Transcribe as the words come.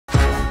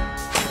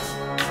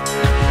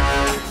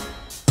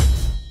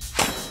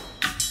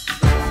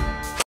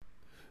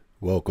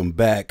Welcome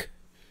back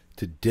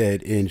to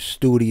Dead End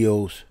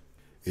Studios.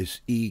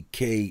 It's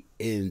EK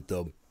in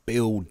the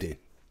building.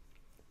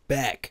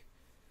 Back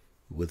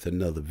with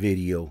another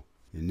video.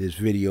 In this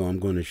video, I'm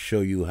going to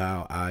show you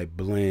how I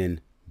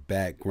blend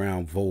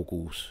background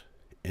vocals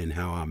and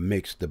how I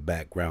mix the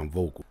background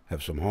vocal.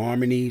 Have some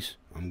harmonies.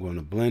 I'm going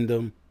to blend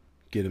them,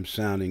 get them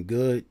sounding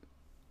good,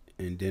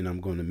 and then I'm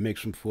going to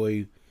mix them for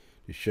you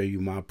to show you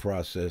my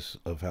process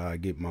of how I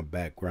get my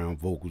background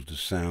vocals to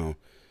sound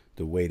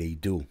the way they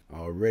do.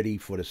 Already,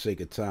 for the sake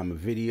of time of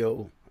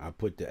video, I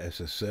put the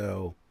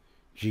SSL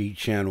G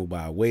channel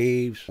by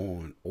Waves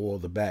on all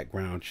the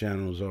background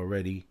channels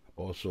already,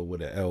 also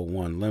with a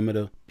L1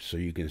 limiter, so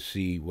you can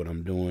see what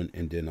I'm doing,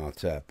 and then I'll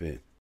tap in.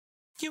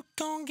 You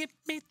gon' get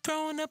me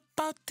thrown up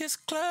out this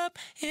club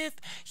if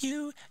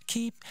you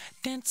keep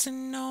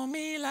dancing on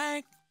me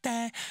like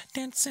that,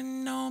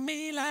 dancing on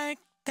me like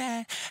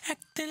that,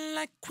 acting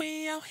like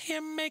we out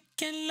here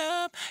making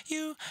love.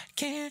 You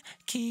can't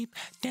keep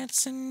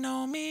dancing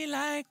on me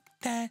like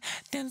that,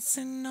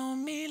 dancing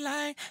on me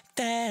like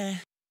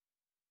that.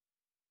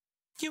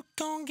 You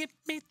gon' get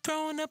me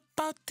thrown up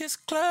out this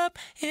club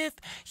if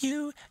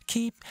you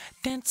keep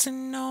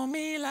dancing on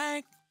me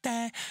like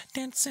that,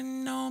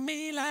 dancing on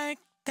me like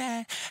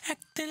that,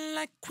 acting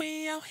like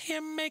we out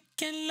here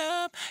making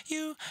love.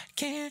 You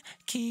can't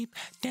keep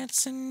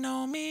dancing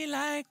on me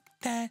like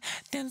that,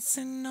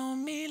 dancing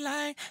on me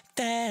like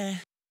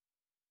that.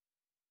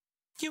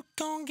 You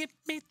gon' get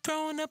me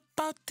thrown up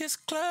out this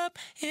club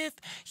if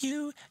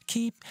you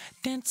keep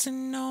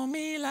dancing on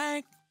me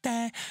like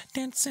that,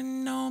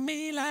 dancing on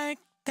me like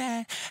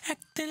that,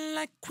 acting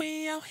like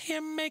we out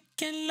here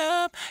making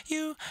love.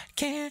 You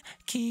can't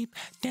keep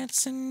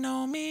dancing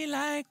on me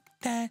like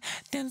that,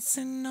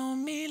 dancing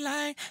on me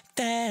like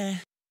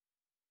that.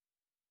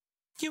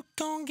 You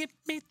gon' get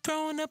me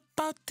thrown up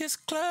out this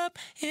club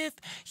if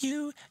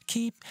you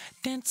keep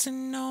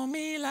dancing on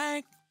me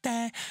like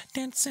that,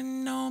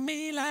 dancing on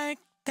me like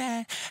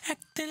that,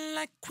 acting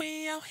like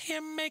we out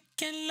here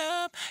making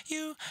love.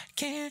 You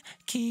can't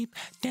keep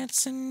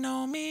dancing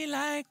on me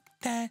like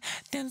that,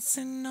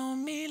 dancing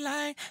on me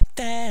like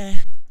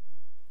that.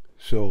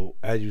 So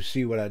as you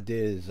see, what I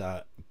did is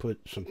I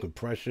put some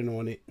compression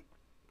on it.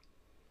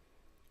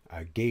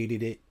 I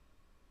gated it.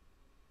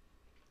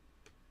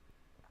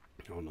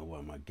 I don't know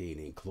why my gate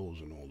ain't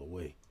closing all the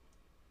way.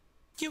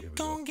 You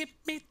gon' get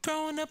me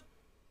thrown up.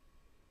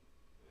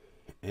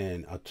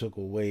 And I took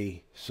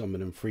away some of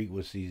them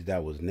frequencies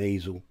that was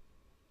nasal.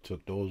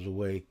 Took those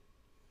away.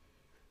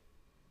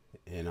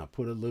 And I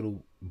put a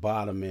little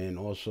bottom in.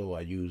 Also,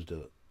 I used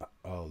a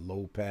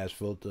low pass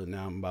filter.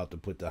 Now I'm about to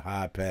put the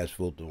high pass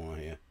filter on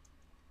here.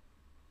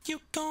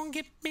 You gon'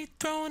 get me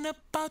thrown up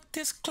out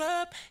this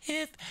club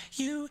if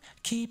you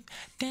keep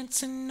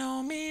dancing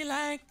on me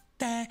like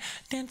that,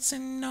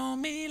 dancing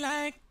on me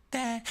like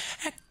that,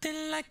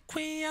 acting like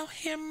we out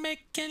here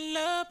making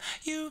love.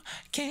 You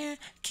can't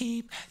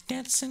keep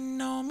dancing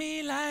on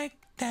me like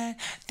that,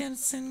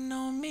 dancing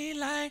on me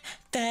like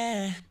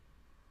that.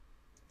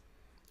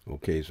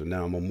 Okay, so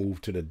now I'm gonna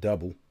move to the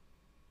double.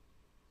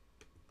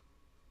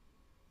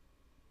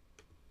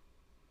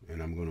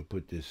 And I'm gonna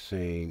put this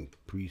same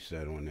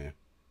preset on there.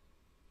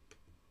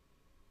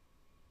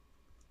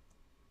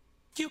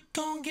 You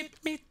gon' get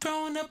me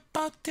thrown up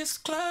out this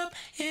club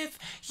if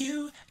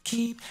you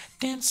keep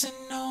dancing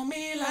on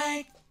me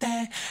like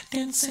that,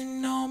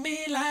 dancing on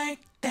me like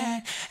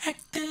that,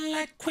 acting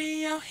like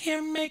we out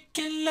here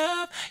making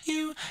love.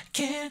 You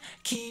can't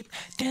keep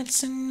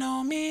dancing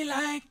on me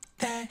like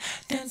that,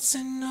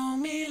 dancing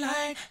on me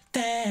like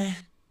that.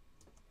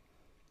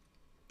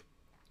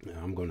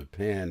 Now I'm gonna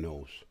pan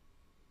those.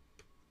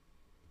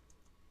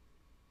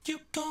 You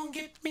gon'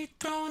 get me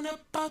thrown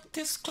up out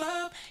this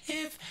club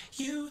if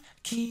you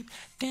keep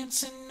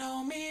dancing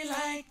on me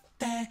like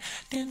that,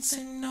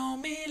 dancing on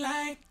me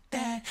like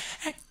that,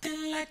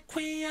 acting like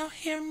we out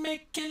here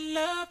making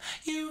love.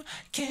 You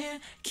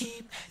can't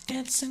keep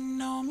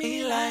dancing on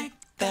me like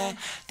that,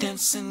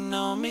 dancing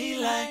on me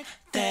like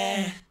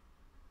that.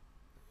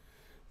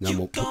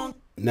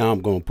 Now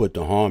I'm gonna put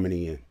the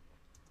harmony in.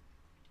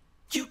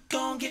 You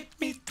gon' get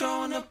me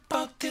thrown up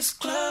out this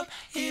club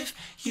if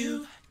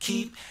you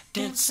keep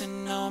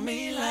dancing on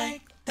me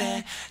like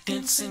that,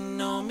 dancing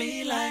on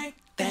me like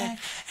that,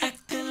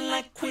 acting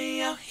like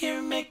we out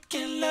here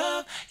making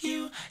love.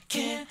 You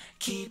can't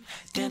keep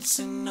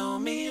dancing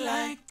on me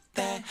like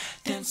that,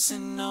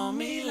 dancing on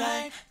me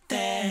like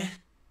that.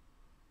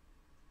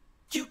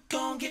 You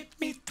gon' get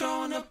me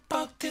thrown up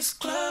out this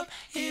club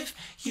if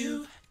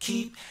you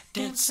keep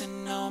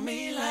dancing on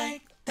me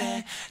like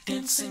that,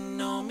 dancing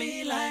on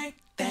me like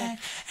that,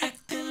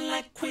 acting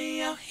like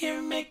we out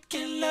here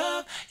making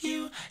love.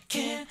 You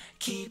can't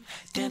keep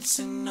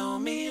dancing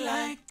on me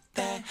like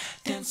that,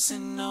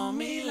 dancing on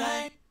me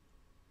like.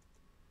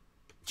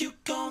 You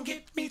gon'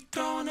 get me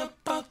thrown up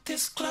out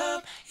this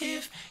club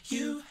if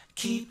you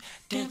keep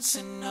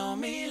dancing on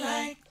me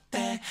like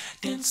that,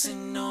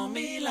 dancing on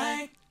me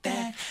like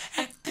that,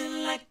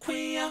 acting like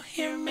we out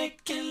here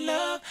making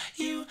love.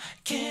 You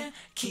can't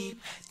keep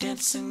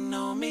dancing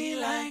on me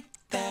like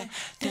that,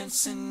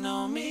 dancing on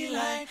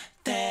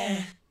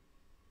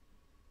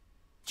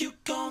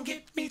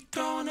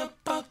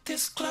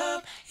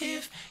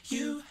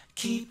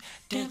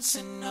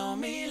dancing on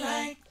me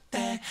like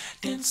that,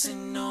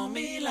 dancing on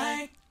me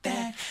like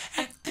that,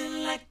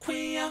 acting like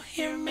we out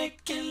here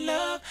making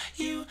love.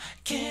 You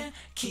can't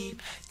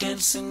keep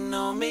dancing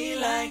on me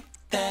like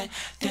that,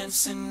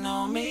 dancing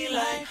on me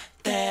like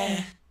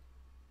that.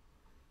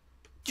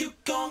 You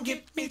gon'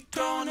 get me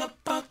thrown up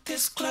out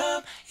this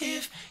club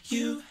if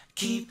you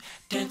keep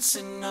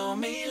dancing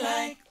on me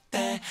like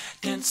that,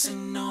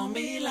 dancing on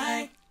me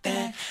like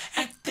that,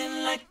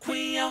 acting like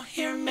we out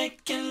here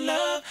making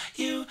love.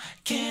 You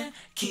can't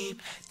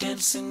keep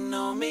dancing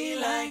on me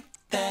like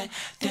that,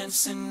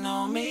 dancing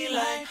on me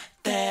like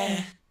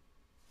that.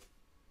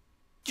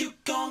 You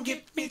gon'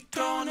 get me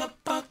thrown up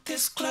out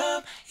this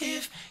club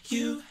if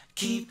you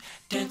keep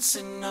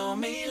dancing on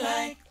me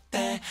like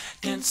that,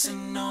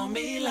 dancing on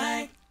me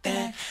like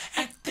that,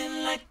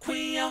 acting like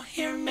we out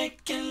here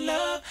making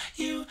love.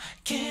 You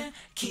can't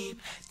keep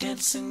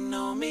dancing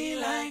on me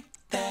like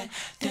that,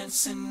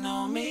 dancing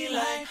on me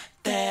like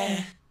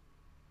that.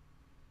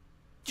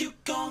 You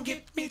gon'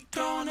 get me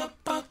thrown up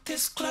out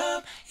this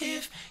club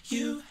if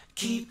you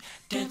keep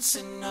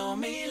dancing on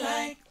me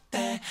like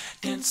that,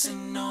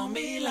 dancing on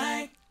me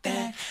like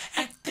that,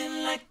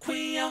 acting like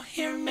we out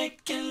here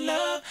making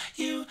love.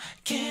 You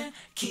can't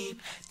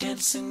keep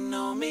dancing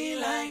on me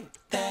like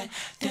that,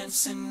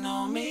 dancing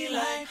on me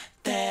like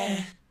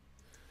that.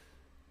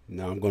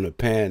 Now I'm gonna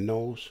pan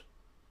those.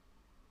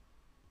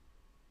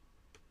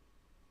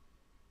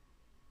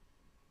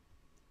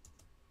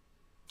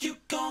 You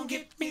gon'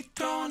 get me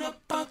thrown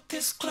up out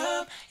this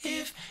club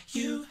if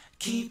you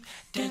keep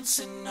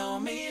dancing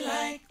on me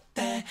like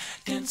that,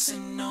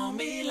 dancing on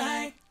me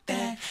like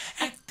that,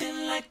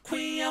 acting like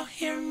we out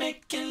here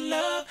making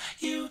love.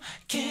 You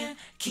can't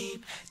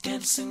keep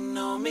dancing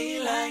on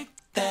me like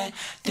that,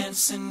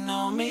 dancing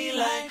on me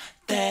like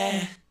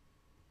that.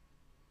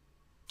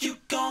 You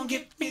gon'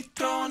 get me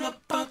thrown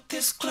up out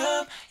this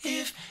club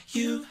if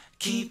you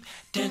keep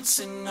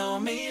dancing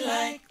on me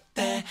like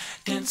that,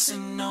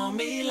 dancing on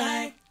me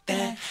like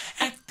that,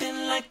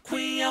 acting like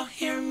we out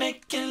here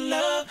making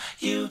love.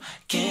 You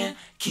can't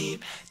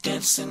keep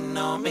dancing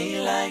on me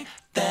like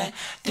that,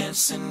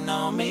 dancing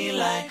on me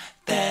like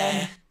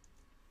that.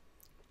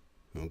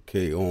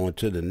 Okay, on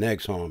to the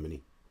next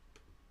harmony.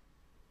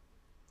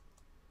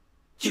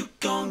 You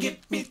gon'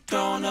 get me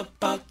thrown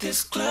up out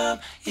this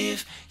club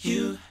if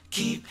you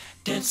keep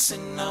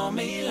dancing on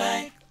me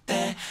like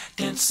that,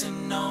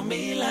 dancing on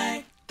me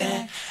like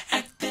that,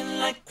 acting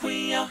like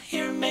we out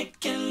here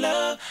making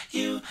love.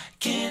 You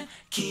can't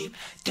keep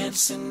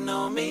dancing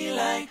on me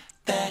like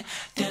that,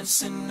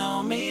 dancing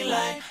on me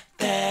like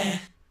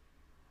that.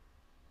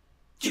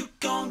 You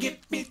gon' get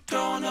me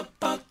thrown up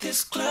out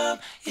this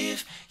club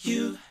if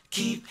you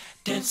keep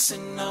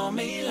dancing on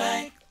me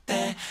like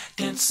that,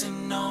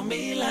 dancing on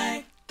me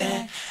like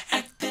that,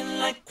 acting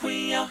like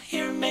we out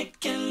here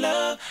making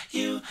love.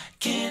 You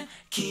can't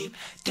keep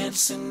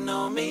dancing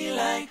on me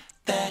like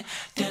that,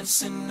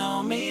 dancing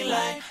on me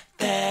like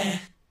that.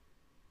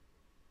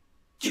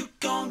 You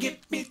gon' get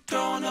me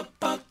thrown up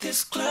out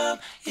this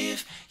club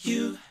if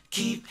you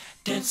keep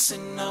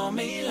dancing on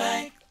me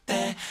like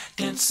that,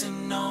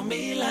 dancing on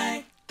me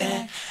like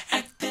that,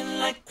 acting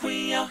like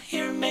we out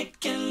here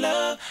making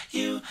love.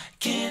 You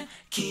can't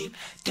keep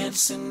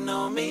dancing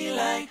on me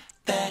like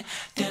that,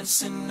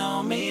 dancing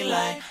on me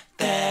like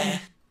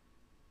that.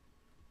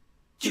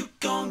 You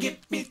gon' get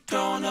me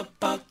thrown up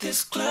out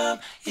this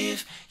club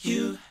if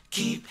you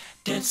keep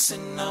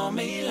dancing on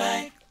me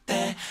like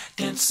that,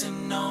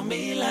 dancing on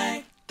me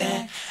like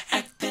that,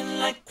 acting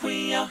like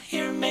we out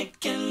here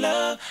making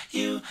love.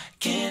 You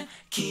can't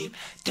keep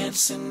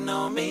dancing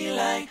on me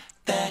like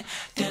that,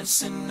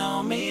 dancing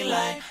on me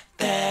like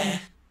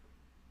that.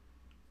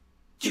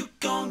 You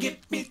gon' get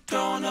me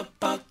thrown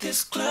up out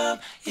this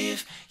club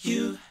if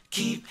you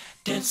keep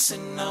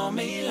dancing on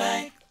me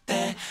like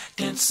that,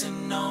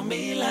 dancing on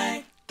me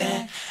like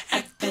that,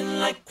 acting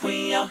like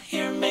we out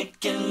here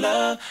making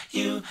love.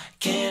 You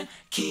can't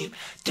keep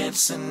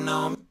dancing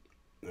on me.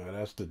 Now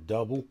that's the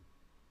double.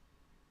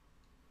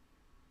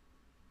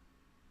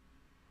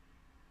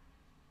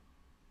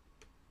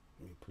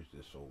 Let me push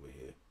this over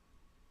here.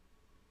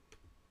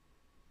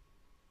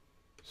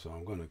 So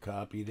I'm gonna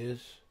copy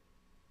this,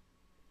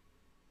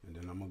 and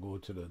then I'm gonna go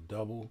to the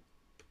double,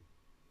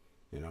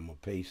 and I'm gonna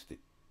paste it.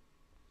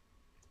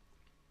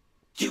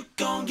 You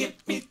gon'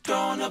 get me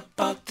thrown up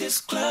out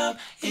this club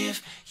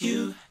if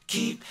you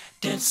keep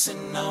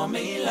dancing on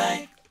me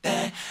like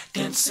that,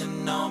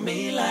 dancing on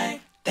me like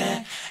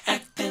that,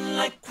 acting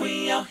like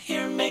we out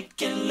here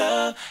making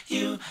love.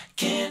 You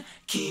can't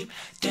keep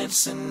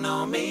dancing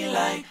on me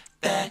like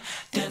that,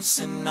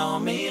 dancing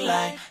on me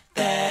like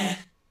that.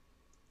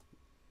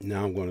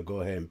 Now I'm gonna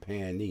go ahead and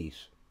pan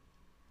these.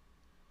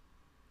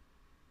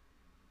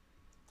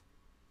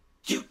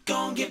 You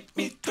gon' get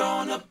me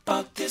thrown up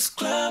out this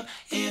club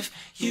if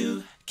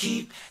you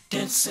keep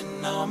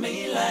dancing on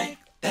me like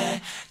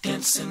that,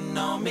 dancing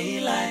on me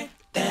like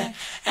that,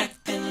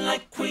 acting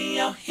like we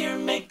out here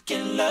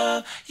making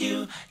love.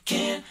 You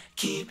can't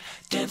keep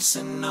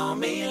dancing on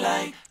me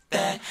like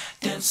that,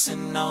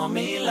 dancing on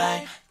me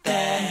like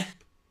that.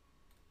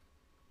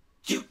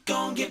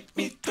 gon' get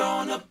me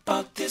thrown up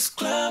out this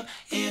club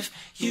if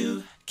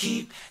you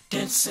keep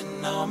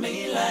dancing on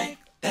me like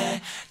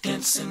that,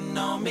 dancing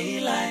on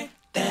me like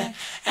that,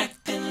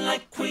 acting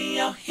like we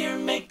out here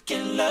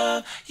making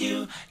love.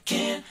 You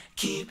can't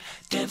keep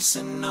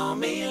dancing on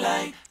me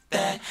like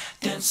that,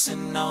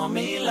 dancing on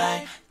me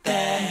like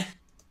that.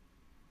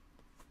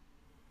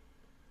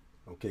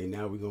 Okay,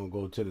 now we're gonna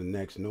go to the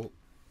next note.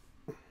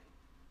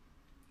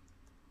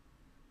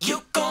 You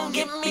gon'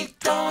 get me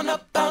thrown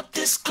up out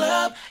this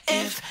club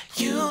if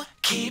you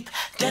keep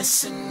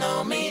dancing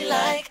on me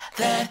like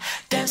that,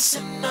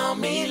 dancing on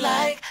me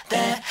like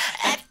that,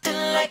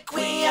 acting like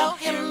we out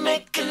here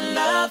making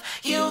love.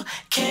 You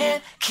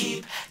can't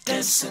keep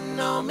dancing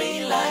on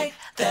me like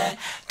that,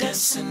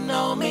 dancing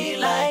on me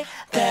like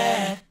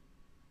that.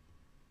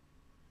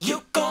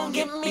 You gon'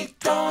 get me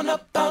thrown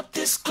up out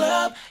this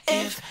club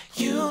if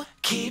you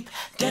keep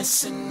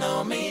dancing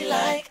on me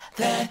like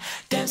that,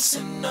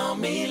 dancing on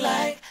me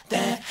like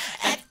that,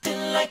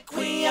 acting like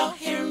we out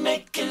here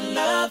making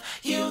love.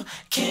 You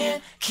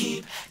can't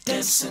keep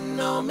dancing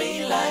on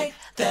me like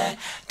that,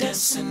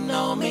 dancing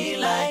on me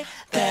like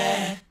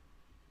that.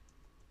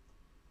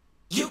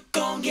 You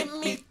gon' get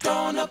me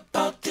thrown up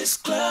out this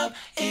club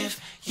if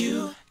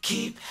you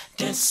keep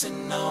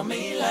dancing on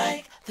me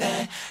like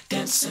that,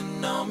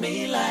 dancing on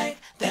me like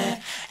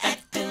that,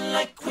 acting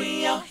like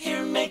we out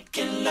here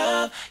making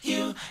love.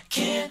 You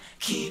can't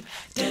keep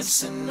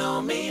dancing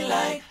on me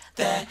like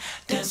that,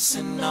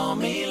 dancing on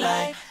me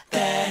like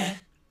that.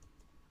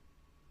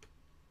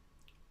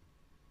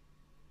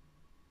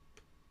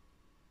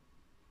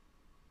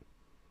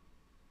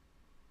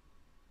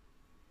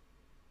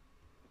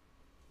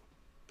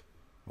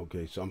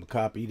 Okay, so I'm gonna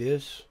copy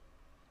this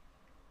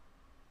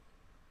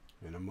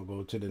and I'm gonna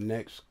go to the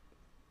next,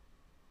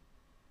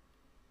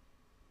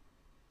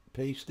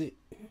 paste it.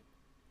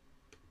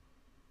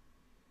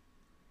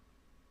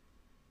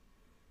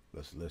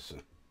 Let's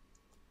listen.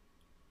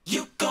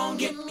 You gon'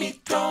 get me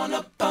thrown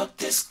up out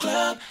this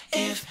club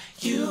if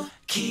you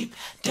keep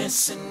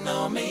dancing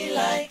on me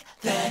like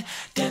that,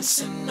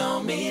 dancing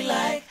on me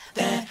like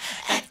that,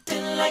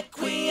 acting like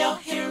we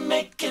out here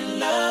making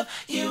love.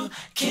 You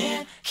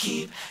can't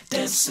keep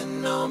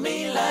dancing on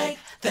me like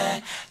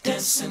that,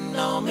 dancing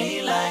on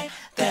me like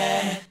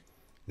that.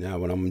 Now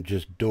what I'm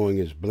just doing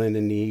is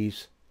blending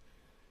these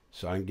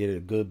so I can get a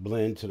good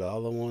blend to the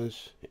other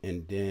ones,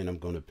 and then I'm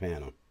gonna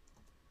pan them.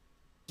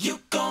 You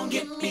gon'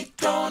 get me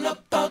thrown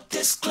up out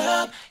this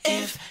club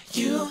if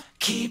you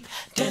keep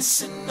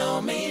dancing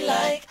on me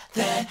like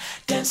that,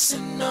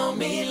 dancing on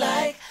me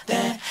like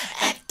that,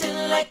 acting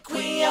like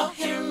we out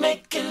here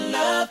making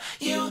love.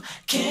 You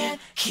can't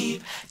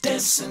keep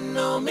dancing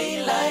on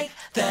me like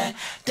that,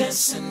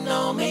 dancing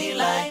on me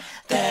like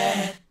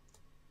that.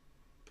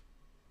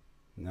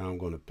 Now I'm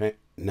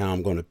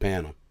gonna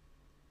pan them.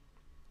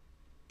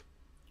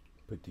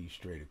 Put these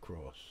straight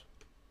across.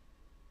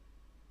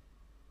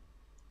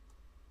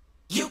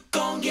 You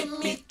gon' get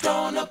me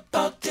thrown up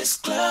out this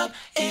club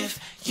if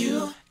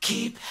you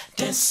keep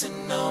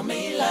dancing on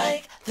me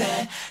like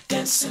that,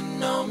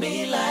 dancing on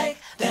me like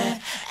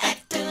that,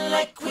 acting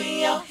like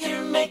we out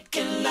here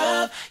making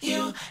love.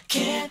 You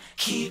can't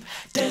keep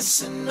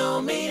dancing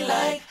on me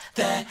like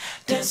that,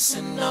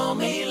 dancing on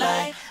me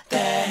like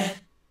that.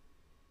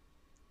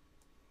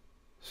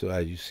 So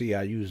as you see,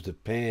 I use the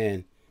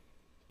pan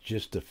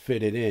just to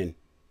fit it in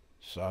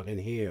so I can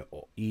hear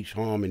each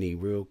harmony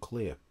real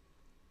clear.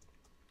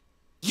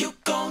 You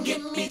gon'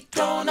 get me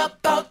thrown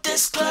up out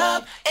this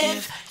club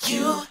if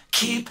you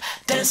keep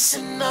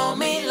dancing on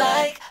me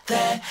like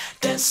that,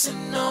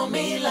 dancing on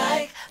me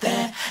like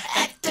that,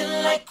 acting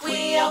like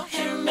we out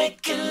here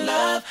making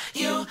love.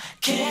 You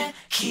can't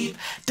keep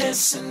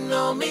dancing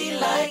on me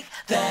like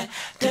that,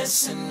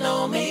 dancing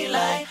on me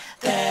like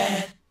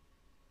that.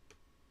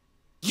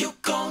 You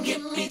gon'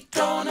 get me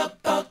thrown up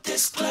out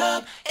this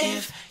club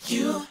if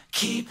you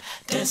keep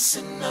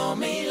dancing on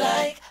me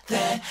like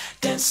that,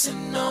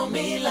 dancing on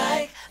me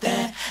like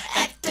that,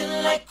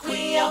 acting like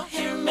we out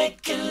here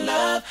making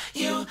love.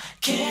 You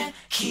can't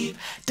keep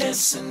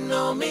dancing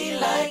on me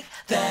like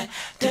that,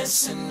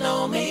 dancing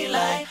on me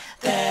like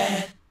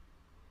that.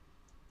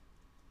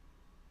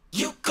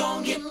 You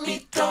gon' get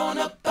me thrown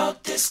up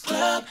out this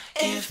club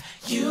if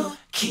you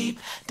keep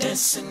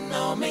dancing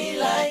on me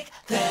like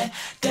that,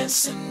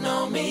 dancing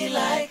on me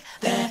like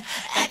that,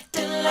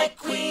 acting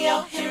like we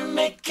out here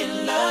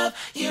making love.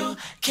 You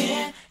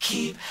can't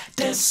keep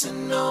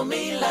dancing on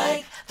me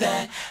like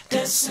that,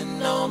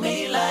 dancing on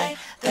me like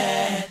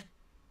that.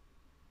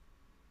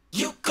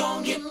 You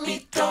gon' get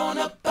me thrown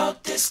up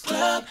out this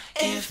club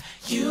if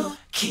you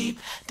keep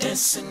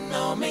dancing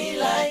on me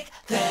like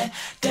that,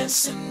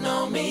 dancing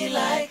on me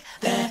like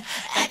that,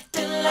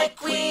 acting like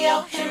we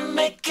out here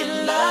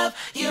making love.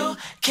 You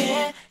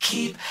can't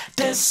keep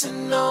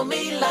dancing on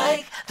me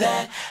like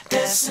that,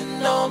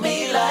 dancing on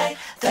me like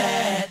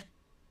that.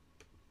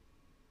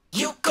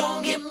 You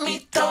gon' get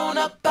me thrown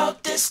up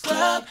out this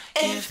club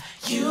if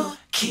you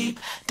keep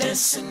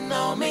dancing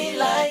on me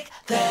like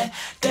that,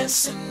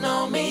 dancing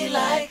on me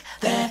like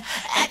that,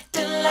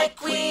 acting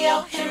like we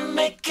out here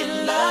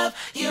making love.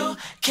 You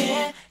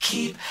can't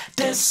keep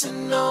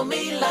dancing on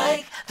me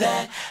like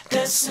that,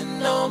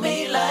 dancing on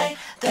me like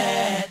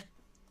that.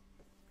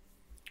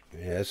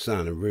 Yeah, that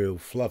sounded real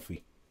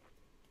fluffy.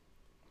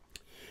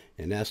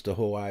 And that's the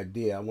whole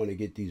idea. I want to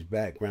get these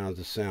backgrounds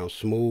to sound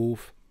smooth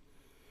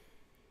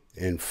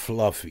and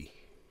fluffy.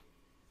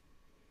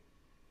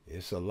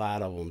 It's a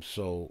lot of them.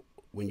 So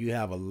when you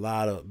have a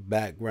lot of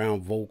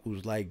background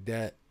vocals like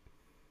that,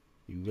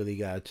 you really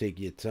got to take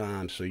your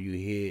time so you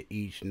hear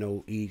each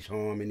note, each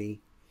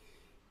harmony.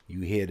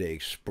 You hear the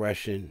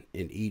expression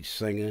in each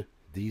singer.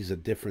 These are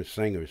different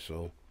singers,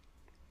 so.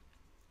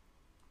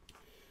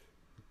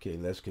 Okay,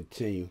 let's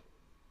continue.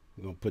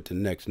 We're going to put the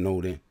next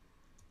note in.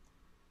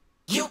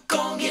 You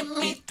gon' get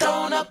me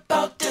thrown up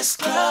out this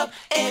club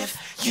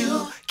if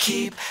you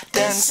keep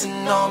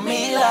dancing on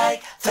me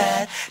like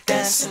that,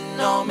 dancing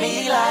on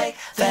me like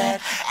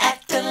that,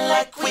 acting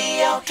like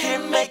we out here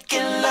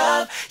making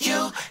love.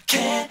 You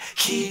can't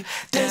keep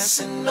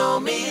dancing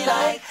on me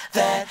like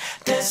that,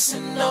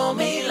 dancing on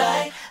me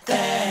like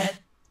that.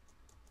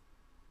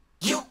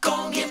 You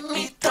gon' get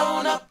me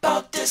thrown up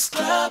out this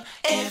club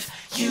if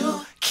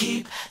you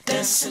keep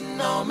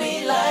dancing on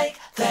me like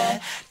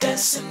that,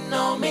 dancing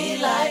on me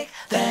like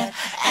that,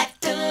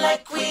 acting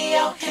like we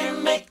out here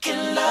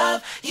making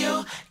love.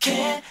 You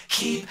can't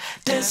keep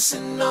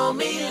dancing on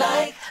me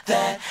like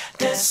that,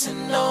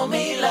 dancing on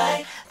me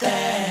like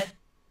that.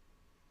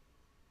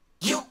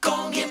 You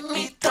gon' get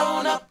me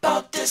thrown up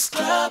out this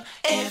club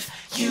if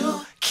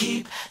you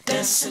keep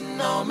dancing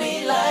on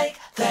me like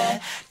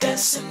that,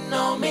 dancing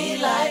on me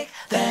like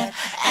that,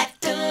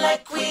 acting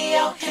like we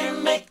out here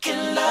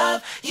making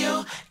love.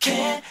 You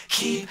can't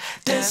keep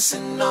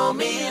dancing on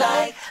me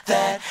like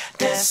that,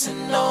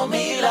 dancing on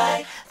me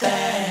like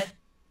that.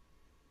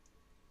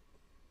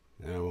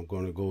 Now I'm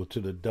going to go to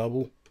the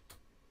double.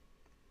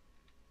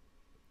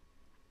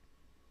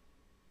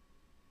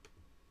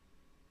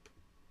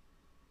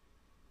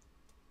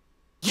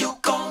 You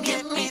gon'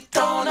 get me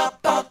thrown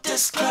up out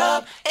this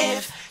club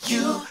if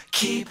you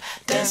keep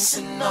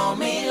dancing on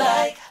me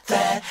like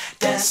that,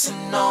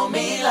 dancing on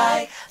me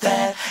like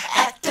that,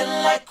 acting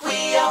like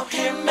we out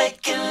here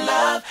making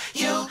love.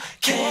 You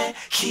can't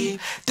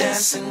keep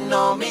dancing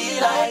on me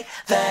like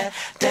that,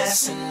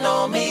 dancing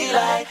on me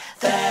like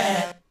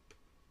that.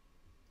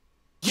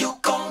 You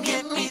gon'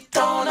 get me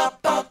thrown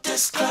up out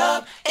this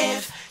club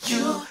if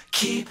you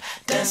keep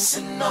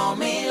dancing on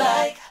me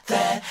like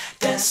that,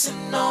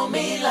 dancing on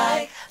me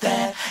like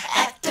that,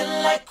 acting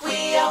like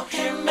we out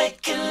here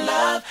making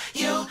love.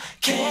 You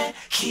can't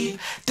keep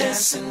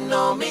dancing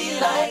on me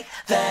like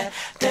that,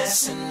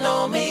 dancing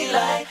on me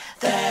like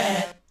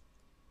that.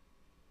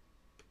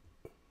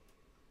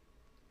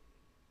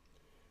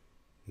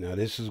 Now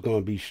this is going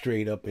to be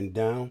straight up and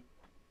down.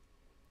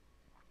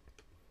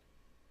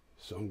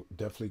 So I'm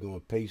definitely going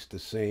to paste the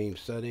same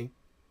setting.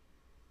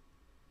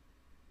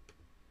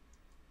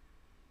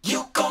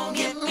 You gon'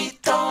 get me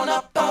thrown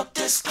up out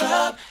this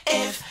club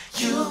if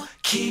you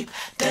keep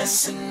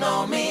dancing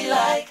on me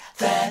like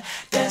that,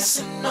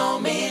 dancing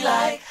on me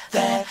like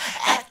that,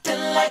 acting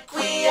like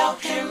we out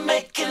here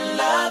making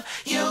love.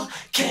 You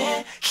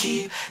can't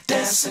keep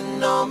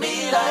dancing on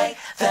me like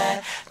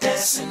that,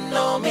 dancing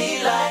on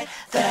me like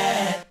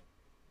that.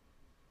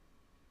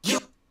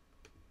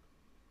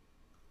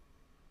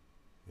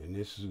 And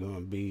this is going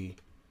to be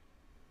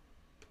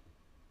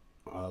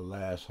our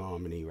last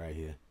harmony right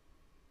here.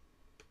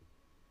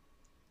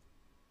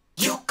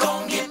 You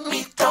gon' get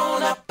me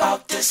thrown up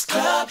out this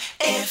club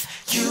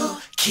if you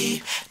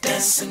keep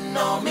dancing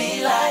on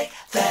me like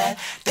that,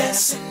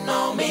 dancing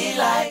on me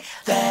like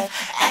that,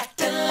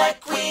 acting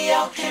like we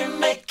out here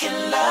making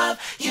love.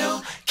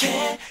 You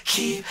can't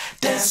keep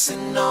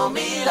dancing on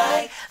me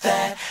like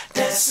that,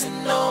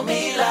 dancing on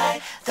me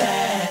like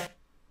that.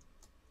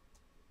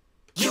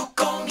 You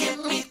gon'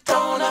 get me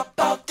thrown up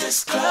out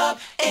this club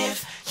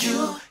if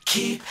you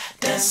keep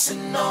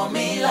dancing on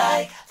me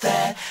like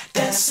that,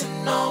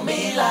 dancing on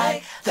me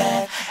like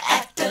that,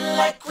 acting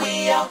like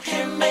we out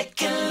here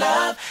making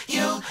love.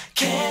 You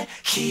can't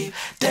keep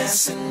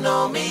dancing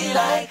on me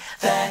like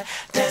that,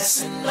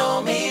 dancing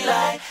on me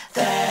like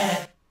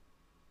that.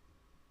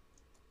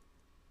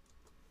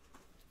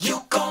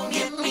 You gon'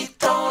 get me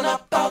thrown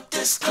up out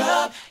this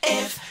club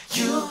if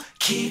you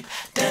keep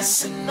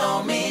dancing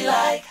on me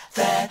like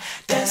that,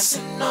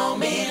 dancing on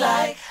me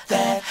like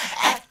that,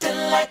 acting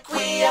like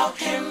we out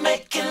here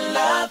making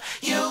love.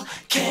 You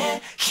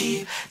can't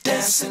keep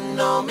dancing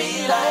on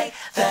me like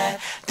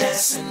that,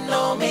 dancing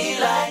on me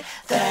like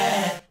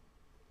that.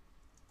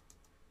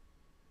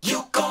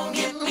 You gon'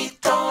 get me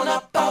thrown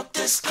up out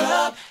this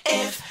club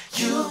if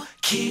you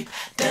keep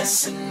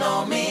dancing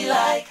on me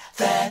like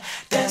that,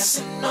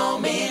 dancing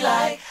on me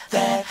like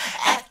that,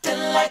 acting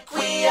like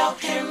we out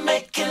here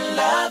making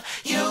love.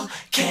 You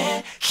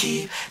can't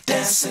keep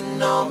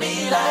dancing on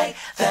me like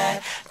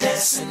that,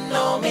 dancing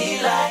on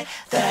me like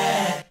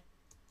that.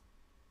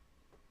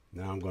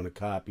 Now I'm going to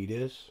copy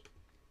this.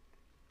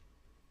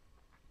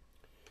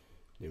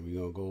 Then we're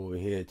going to go over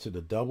here to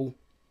the double.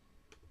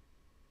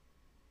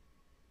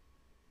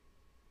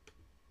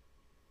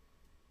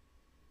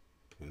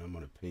 And I'm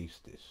going to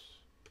paste this.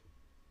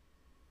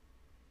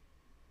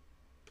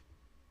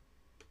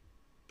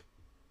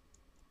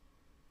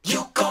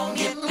 You gon'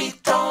 get me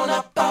thrown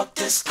up out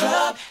this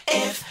club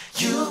if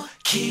you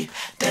keep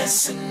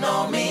dancing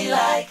on me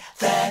like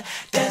that,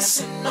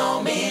 dancing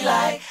on me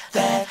like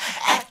that,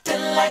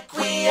 acting like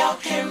we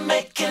out here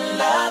making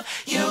love.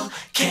 You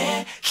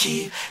can't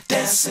keep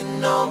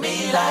dancing on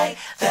me like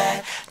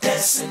that,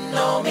 dancing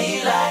on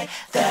me like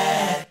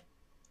that.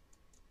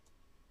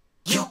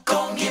 You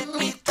gon' get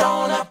me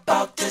thrown up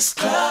out this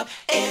club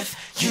if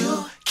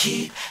you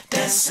keep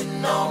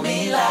dancing on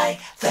me like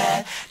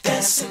that,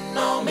 dancing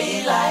on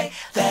me like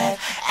that,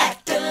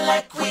 acting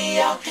like we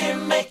out here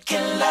making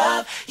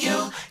love.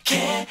 You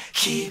can't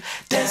keep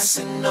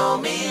dancing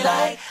on me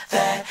like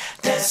that,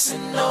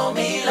 dancing on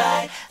me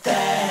like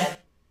that.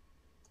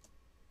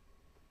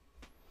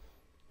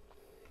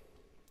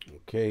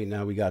 Okay,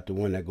 now we got the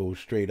one that goes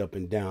straight up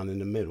and down in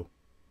the middle.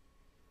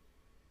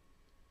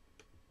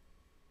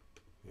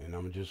 And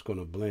I'm just going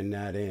to blend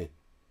that in.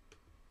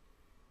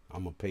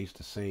 I'm going to paste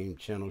the same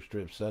channel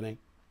strip setting.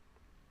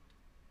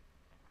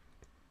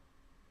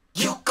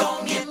 You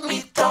gon' get me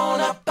thrown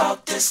up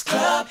out this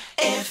club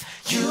if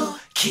you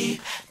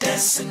keep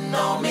dancing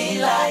on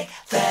me like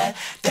that,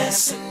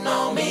 dancing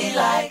on me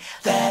like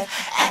that,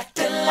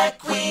 acting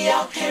like we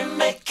out here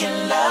making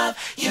love.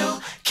 You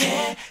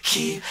can't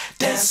keep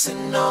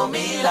dancing on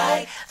me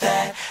like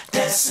that,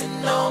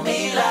 dancing on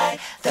me like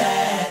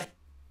that.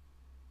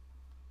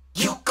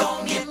 You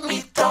gon' get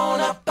me thrown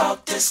up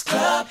out this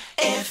club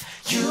if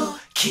you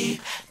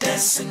keep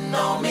dancing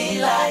on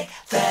me like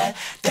that,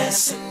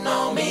 dancing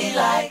on me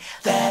like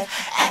that,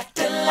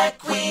 acting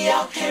like we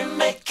out here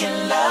making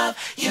love.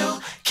 You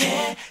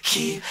can't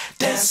keep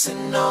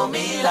dancing on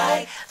me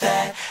like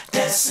that,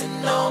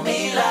 dancing on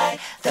me like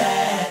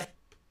that.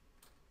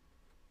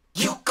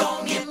 You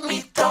gon' get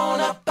me thrown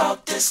up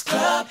out this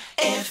club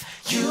if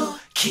you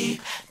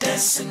keep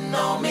dancing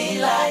on me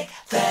like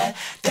that,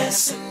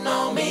 dancing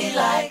on me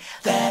like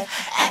that,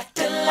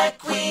 acting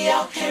like we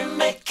out here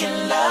making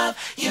love.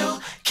 You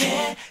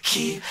can't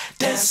keep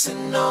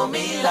dancing on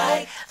me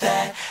like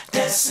that,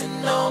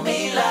 dancing on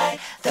me like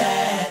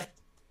that.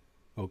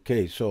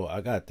 Okay, so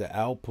I got the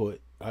output.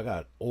 I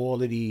got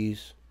all of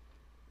these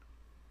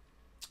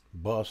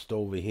bust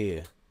over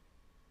here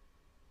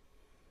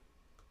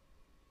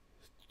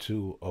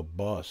to a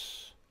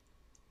bus.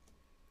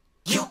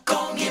 You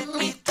gon' get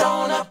me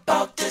thrown up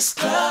out this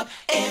club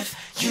if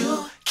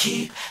you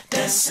keep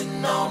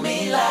dancing on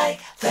me like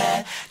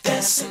that,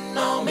 dancing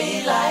on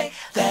me like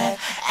that,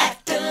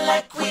 acting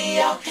like we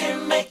out here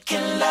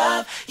making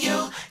love.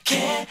 You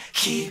can't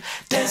keep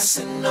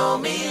dancing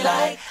on me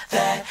like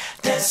that,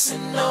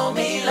 dancing on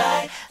me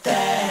like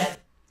that.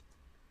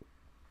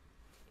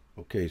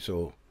 Okay,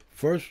 so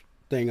first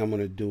thing I'm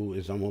going to do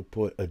is I'm going to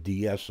put a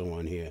DS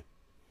on here.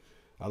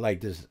 I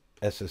like this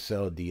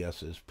SSL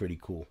DS. It's pretty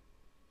cool.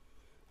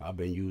 I've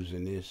been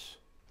using this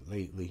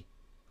lately.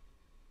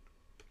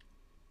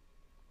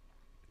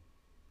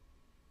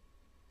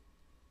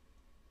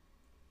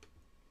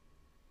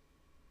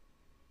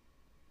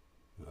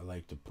 I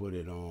like to put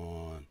it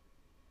on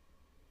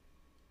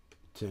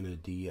Tenor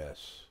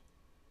DS.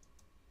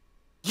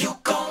 You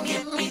gon'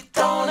 get me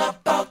thrown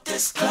up out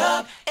this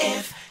club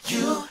if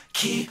you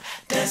keep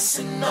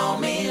dancing on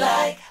me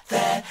like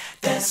that,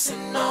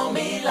 dancing on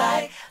me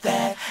like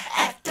that,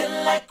 acting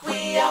like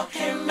we out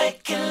here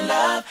making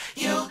love.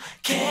 You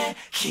can't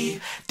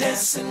keep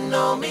dancing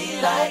on me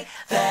like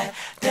that,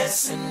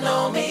 dancing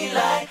on me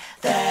like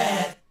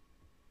that.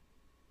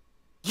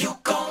 You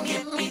gon'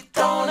 get me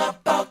thrown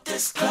up out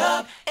this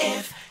club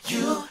if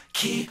you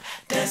keep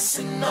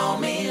dancing on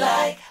me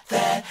like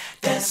that,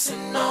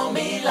 dancing on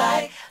me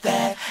like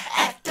that,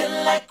 acting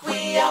like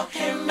we out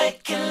here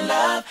making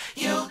love.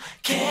 You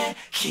can't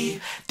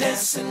keep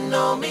dancing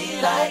on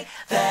me like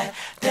that,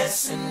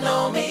 dancing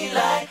on me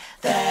like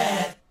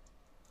that.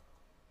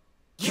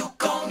 You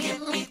gon'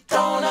 get me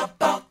thrown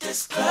up out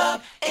this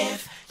club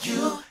if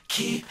you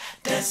keep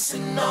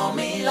dancing on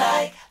me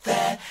like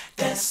that,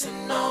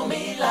 dancing on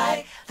me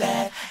like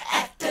that,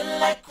 acting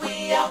like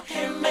we out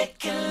here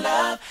making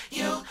love.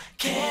 You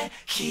can't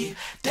keep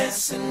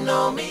dancing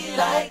on me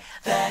like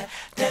that,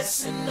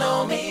 dancing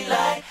on me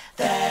like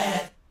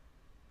that.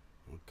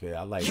 Okay,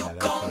 I like You that.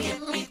 gon'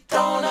 get me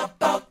thrown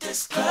up out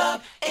this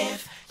club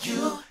if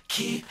you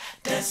keep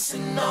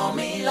dancing on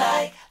me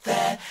like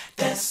that,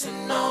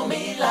 dancing on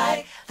me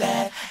like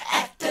that,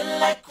 acting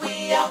like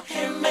we out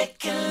here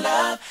making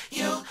love.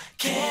 You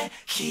can't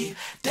keep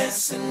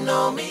dancing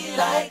on me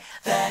like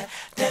that,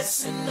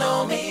 dancing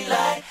on me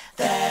like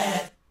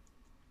that.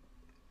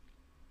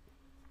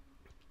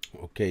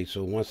 Okay,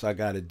 so once I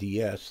got a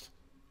DS,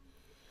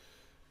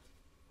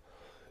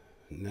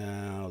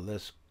 now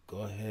let's go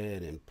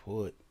ahead and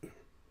put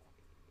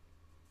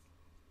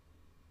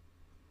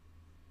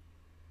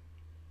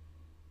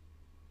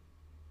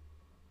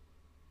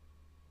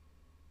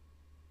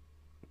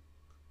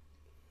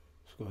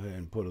go ahead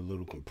and put a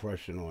little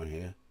compression on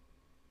here.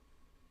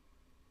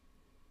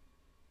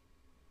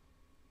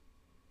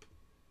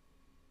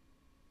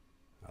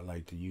 I like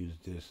like to use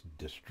this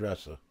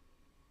distressor.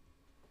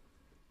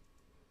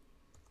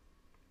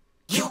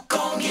 You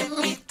gon' get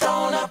me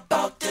thrown up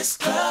out this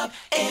club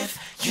if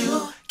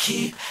you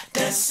keep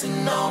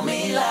dancing on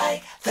me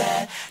like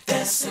that,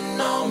 dancing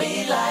on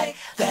me like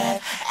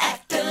that,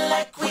 acting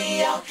like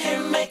we out here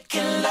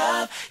making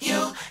love.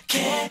 You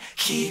can't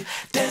keep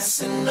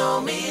dancing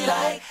on me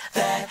like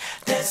that,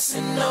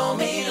 dancing on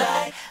me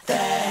like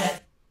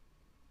that.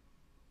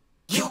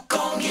 You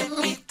gon' get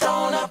me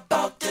thrown up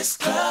out this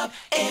club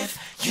if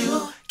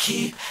you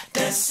keep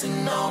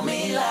dancing on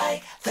me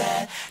like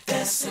that,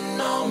 dancing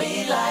on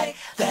me like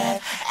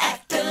that,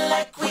 acting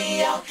like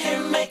we out here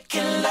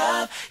making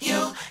love.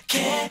 You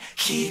can't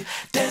keep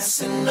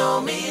dancing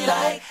on me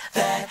like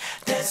that,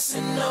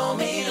 dancing on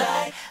me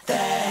like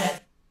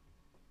that.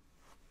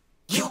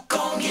 You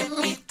gon' get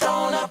me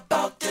thrown up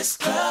out this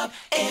club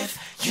if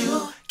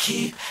you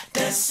keep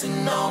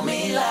dancing on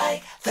me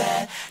like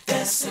that,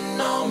 dancing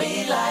on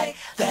me like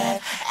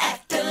that,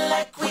 acting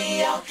like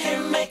we out here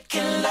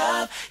making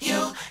love.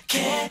 You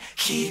can't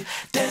keep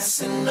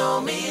dancing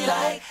on me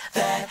like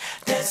that,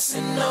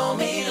 dancing on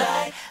me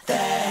like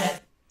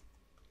that.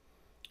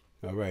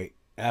 All right,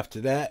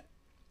 after that,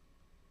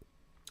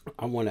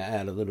 I want to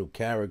add a little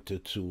character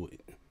to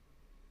it.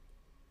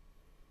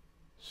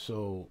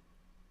 So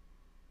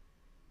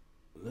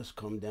let's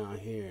come down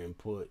here and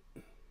put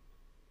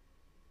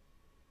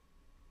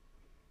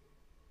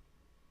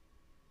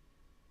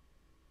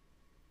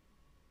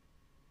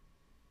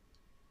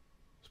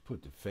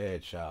the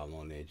Fairchild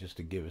on there just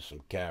to give it some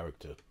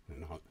character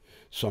and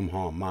some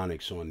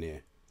harmonics on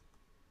there.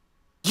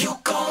 You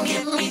gon'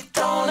 get me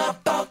thrown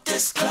up out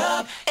this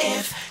club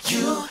if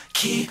you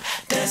keep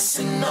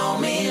dancing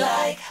on me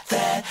like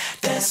that,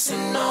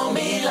 dancing on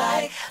me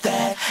like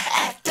that,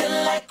 acting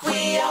like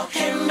we out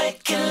here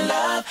making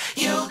love.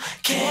 You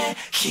can't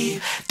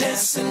keep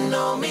dancing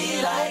on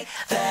me like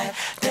that,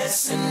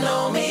 dancing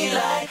on me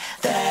like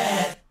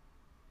that.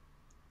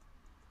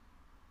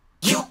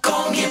 You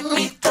gon' get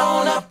me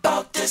thrown up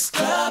out this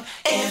club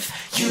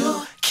if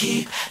you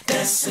keep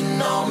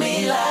dancing on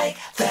me like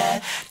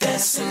that,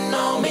 dancing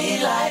on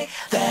me like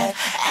that,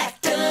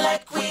 acting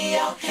like we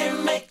out here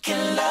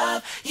making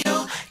love.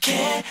 You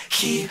can't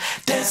keep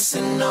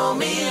dancing on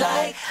me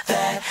like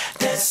that,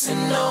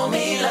 dancing on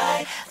me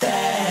like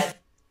that.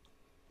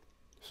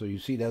 So you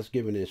see, that's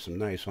giving it some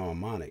nice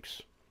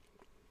harmonics.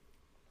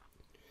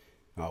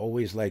 I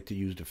always like to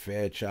use the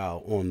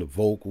Fairchild on the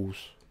vocals,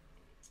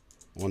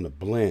 on the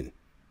blend.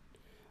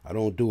 I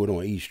don't do it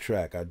on each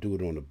track. I do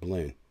it on the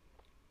blend.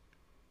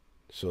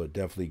 So it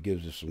definitely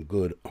gives it some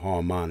good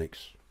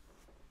harmonics.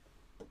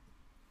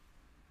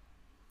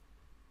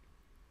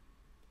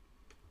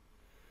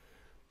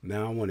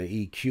 Now I want to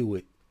EQ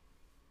it.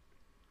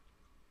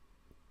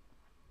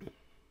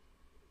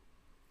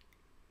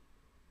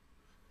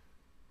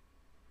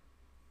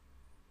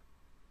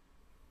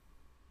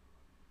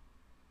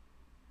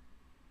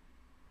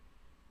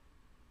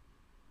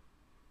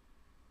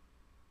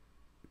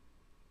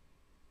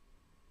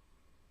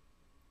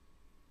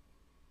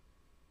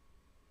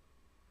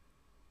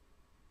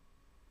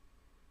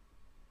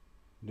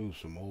 Do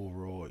some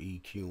overall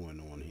EQing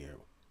on here.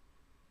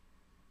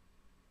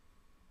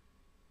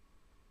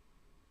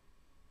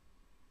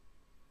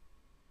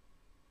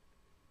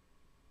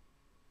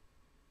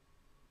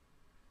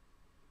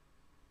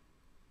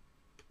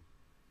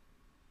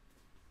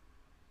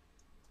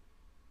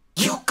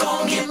 You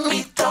gon' get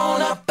me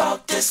thrown up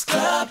out this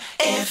club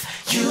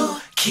if you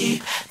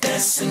keep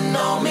dancing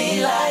on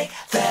me like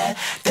that,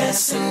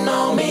 dancing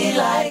on me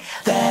like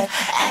that,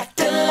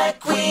 acting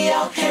like we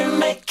out here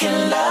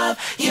making love.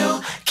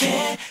 You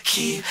can't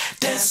keep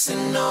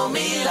dancing on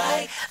me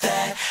like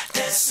that,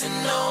 dancing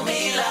on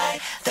me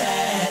like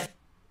that.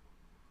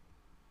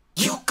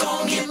 You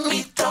gon' get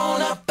me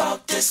thrown up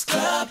out this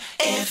club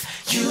if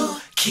you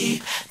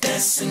keep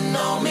dancing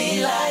on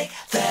me like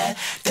that,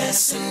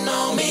 dancing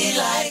on me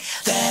like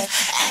that,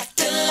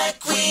 acting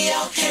like we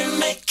out here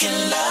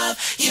making love.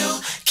 You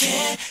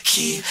can't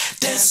keep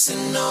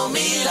dancing on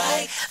me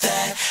like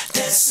that,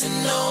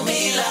 dancing on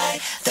me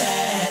like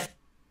that.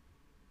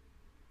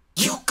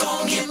 You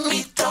gon' get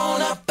me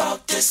thrown up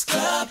out this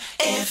club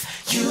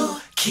if you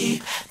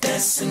keep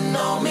dancing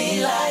on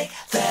me like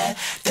that,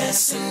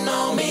 dancing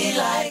on me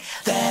like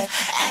that,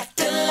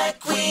 acting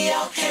like we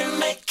out here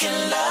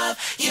making love.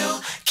 You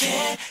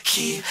can't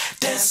keep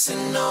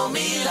dancing on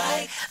me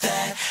like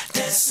that,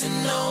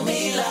 dancing on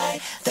me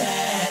like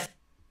that.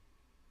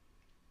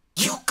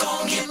 You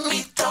gon' get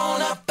me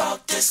thrown up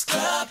out this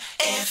club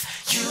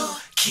if you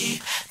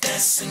keep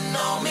dancing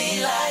on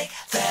me like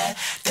that,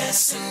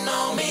 dancing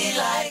on me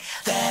like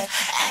that,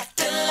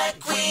 acting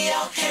like we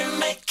out here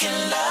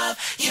making love.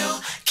 You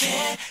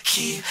can't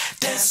keep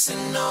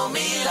dancing on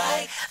me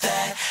like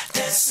that,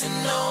 dancing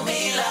on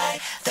me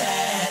like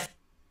that.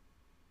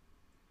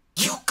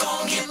 You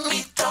gon' get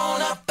me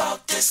thrown up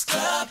out this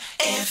club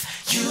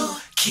if you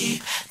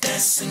keep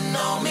dancing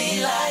on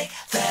me like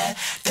that,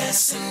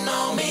 dancing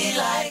on me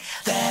like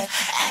that,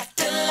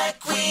 acting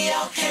like we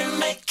out here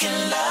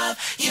making love.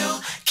 You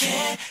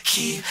can't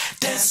keep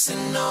dancing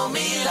dancing on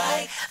me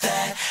like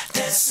that,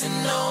 dancing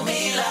on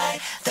me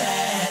like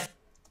that.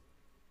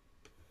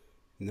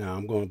 Now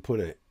I'm going to put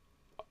a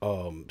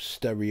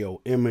stereo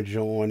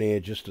imager on there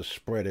just to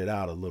spread it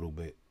out a little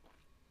bit.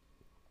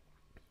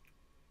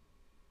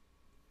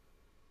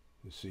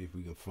 Let's see if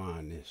we can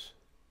find this.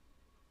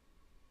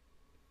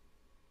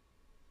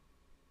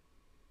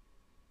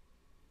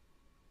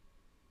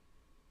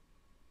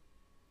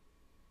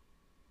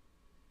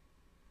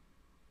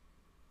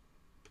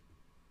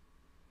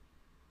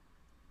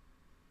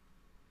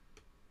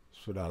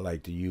 That's what I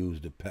like to use,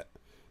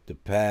 the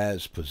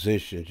pads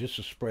position, just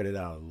to spread it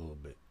out a little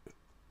bit.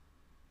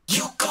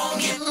 You gon'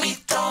 get me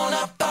thrown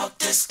up out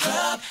this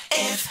club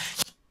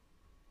if...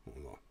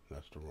 Hold on,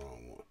 that's the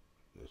wrong one.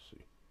 Let's see.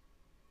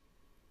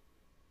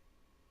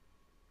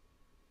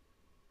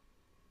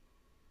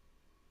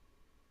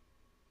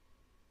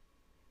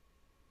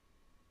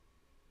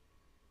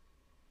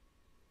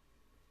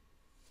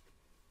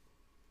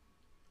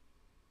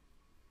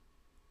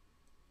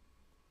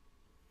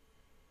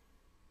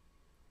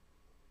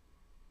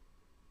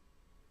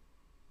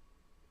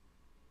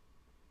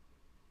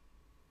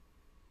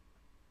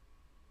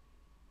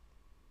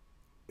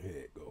 Here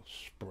it goes,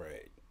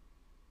 spread.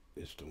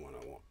 It's the one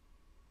I want.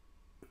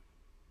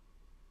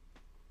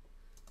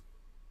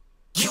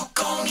 You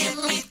gon' get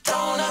me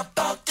thrown up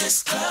out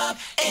this club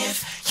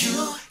if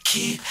you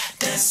keep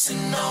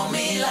dancing on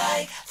me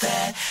like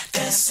that,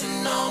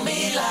 dancing on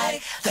me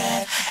like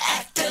that,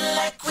 acting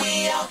like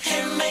we out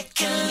here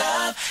making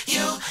love.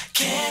 You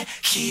can't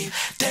keep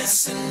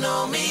dancing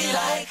on me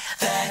like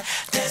that,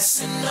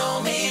 dancing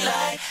on me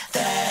like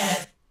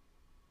that.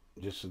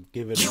 Just to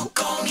give it You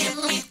gon' get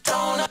me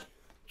thrown up.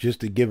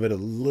 Just to give it a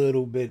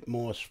little bit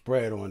more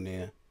spread on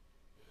there.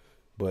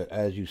 But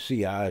as you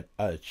see, I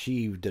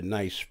achieved a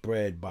nice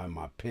spread by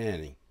my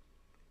panning.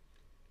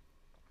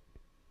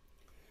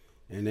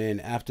 And then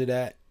after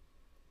that,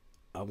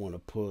 I want to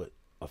put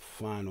a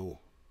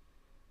final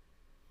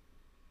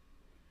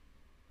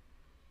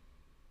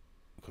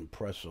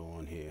compressor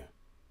on here.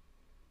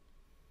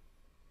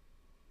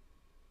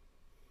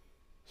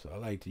 So I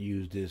like to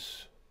use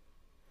this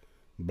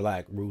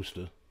Black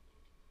Rooster.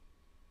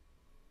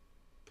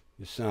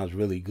 It sounds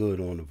really good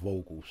on the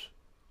vocals.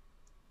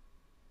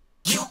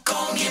 You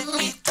gon' get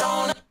me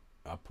thrown up.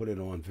 I put it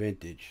on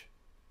vintage.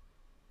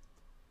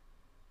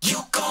 You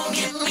gon'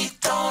 get me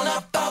thrown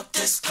up out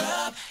this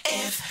club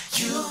if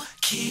you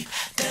keep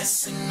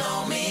dancing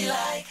on me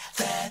like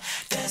that,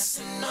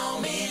 dancing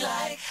on me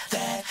like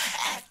that,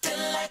 acting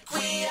like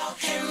we out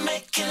here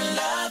making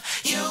love.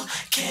 You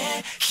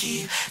can't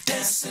keep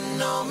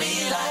dancing on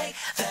me like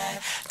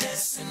that,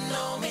 dancing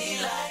on me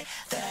like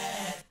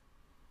that.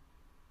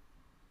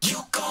 You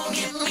gon'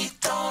 get me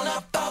thrown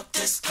up out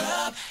this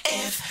club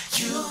if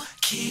you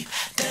keep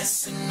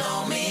dancing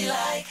on me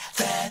like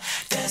that,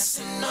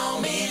 dancing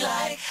on me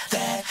like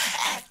that,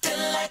 acting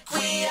like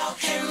we out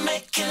here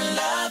making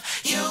love.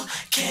 You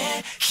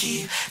can't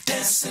keep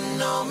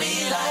dancing on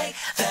me like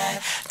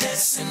that,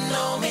 dancing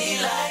on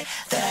me like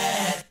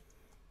that.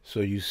 So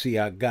you see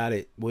I got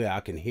it where I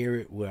can hear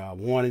it where I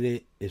wanted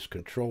it. It's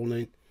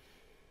controlling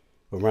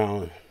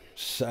around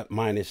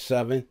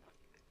 -7.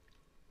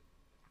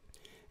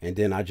 And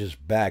then I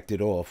just backed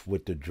it off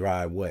with the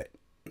dry wet.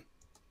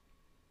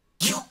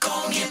 You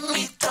gon' get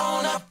me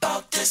thrown up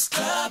out this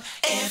club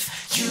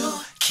if you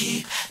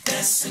keep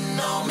dancing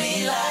on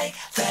me like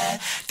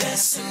that,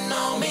 dancing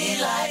on me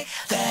like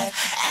that,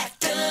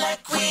 acting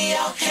like we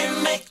out here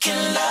making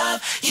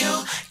love.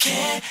 You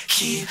can't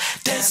keep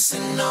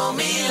dancing on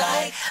me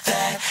like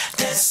that,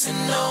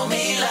 dancing on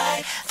me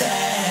like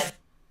that.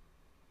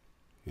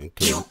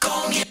 Okay. You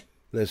gon' get...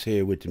 Let's hear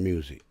it with the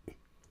music.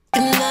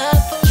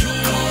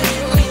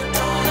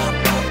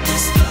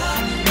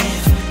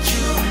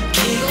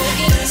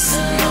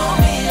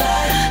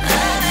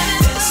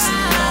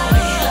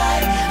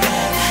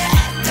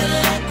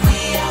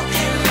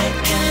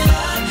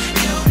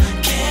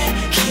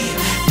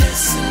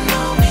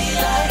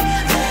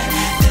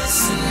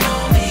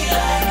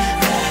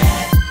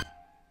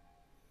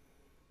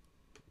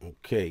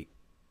 Okay,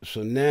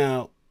 so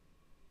now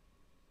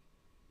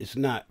it's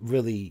not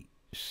really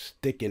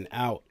sticking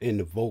out in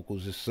the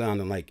vocals. It's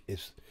sounding like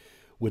it's,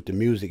 with the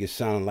music, it's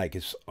sounding like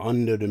it's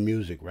under the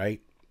music, right?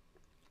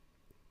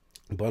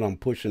 But I'm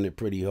pushing it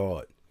pretty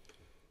hard.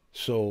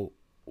 So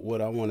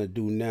what I want to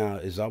do now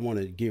is I want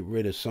to get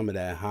rid of some of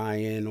that high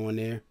end on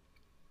there,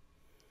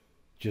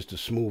 just to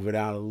smooth it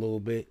out a little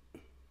bit.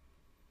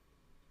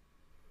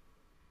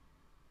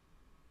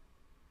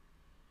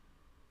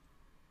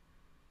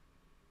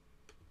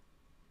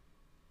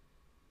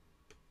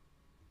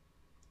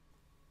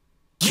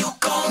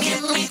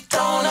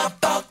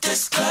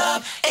 This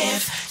club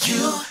if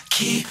you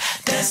keep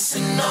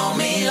dancing on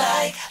me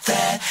like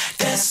that,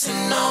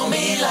 dancing on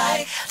me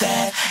like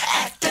that,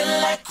 acting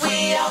like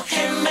we out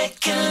here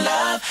making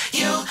love.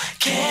 You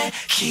can't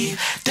keep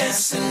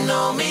dancing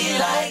on me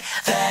like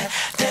that,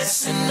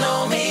 dancing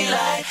on me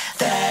like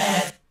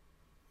that.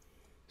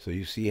 So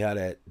you see how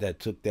that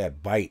took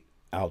that bite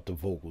out the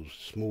vocals,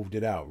 smoothed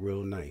it out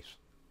real nice.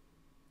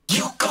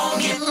 You gon'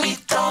 get me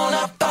thrown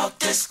up out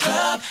this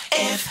club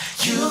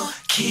if you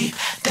keep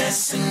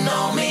dancing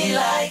on me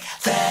like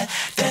that,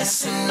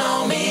 dancing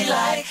on me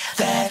like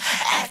that,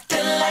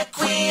 acting like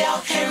we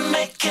out here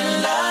making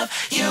love.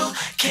 You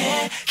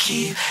can't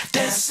keep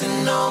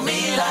dancing on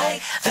me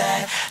like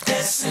that,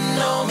 dancing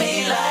on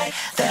me like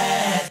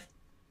that.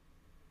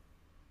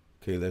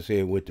 Okay, let's hear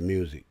it with the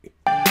music. You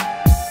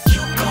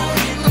gon'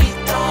 get me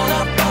thrown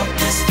up out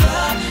this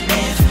club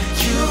if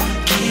you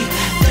keep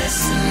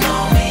dancing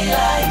on me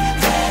like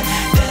that,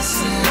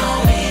 dancing on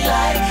me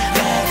like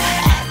that,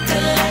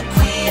 acting like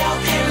we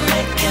out here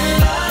making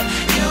love.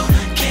 You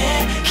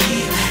can't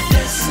keep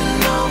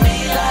dancing on me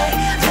like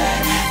that,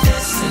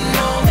 dancing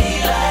on me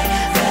like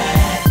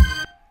that.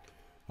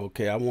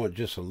 Okay, I want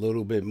just a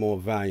little bit more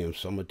volume,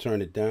 so I'm gonna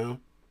turn it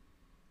down.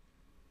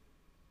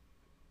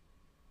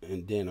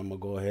 And then I'm gonna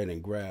go ahead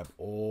and grab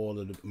all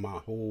of my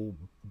whole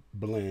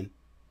blend.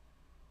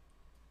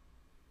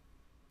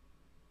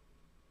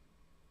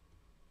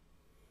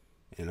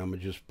 And I'm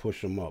gonna just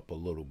push them up a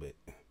little bit.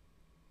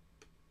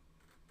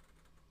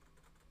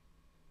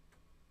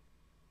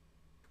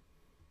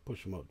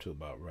 Push them up to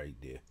about right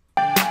there.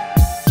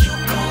 You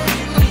gon'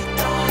 get me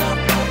thrown up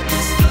out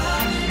this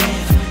club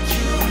if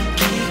you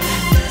keep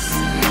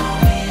dancing on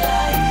me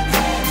like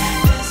that,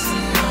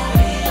 dancing on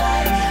me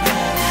like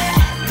that,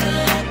 acting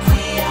like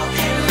we out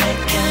here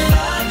making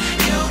love.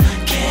 You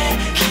can't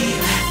keep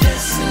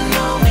dancing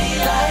on me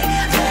like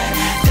that,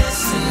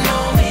 dancing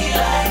on me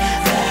like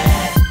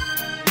that.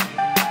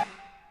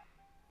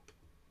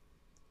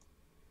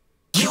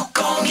 You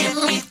gon' get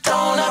me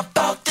thrown up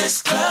out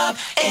this club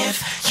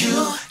if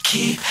you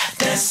keep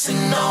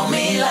dancing on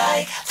me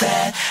like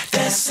that,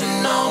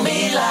 dancing on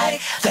me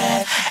like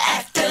that,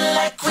 acting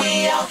like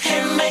we out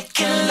here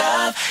making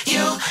love.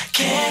 You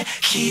can't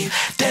keep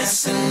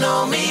dancing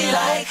on me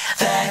like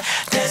that,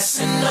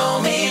 dancing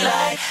on me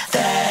like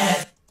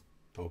that.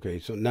 Okay,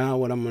 so now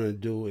what I'm gonna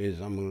do is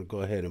I'm gonna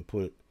go ahead and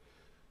put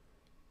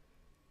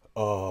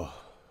a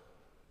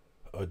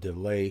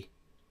delay.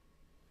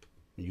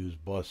 Use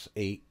bus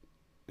 8,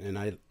 and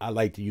I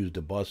like to use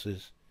the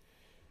buses.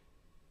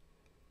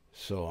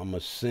 So I'm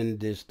gonna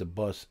send this to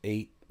bus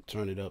 8,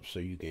 turn it up so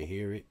you can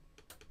hear it,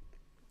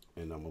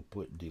 and I'm gonna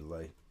put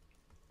delay.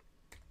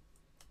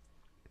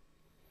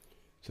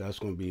 So that's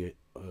gonna be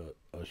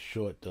a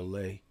short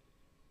delay.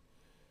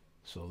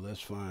 So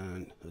let's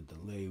find a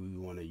delay we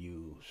want to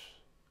use.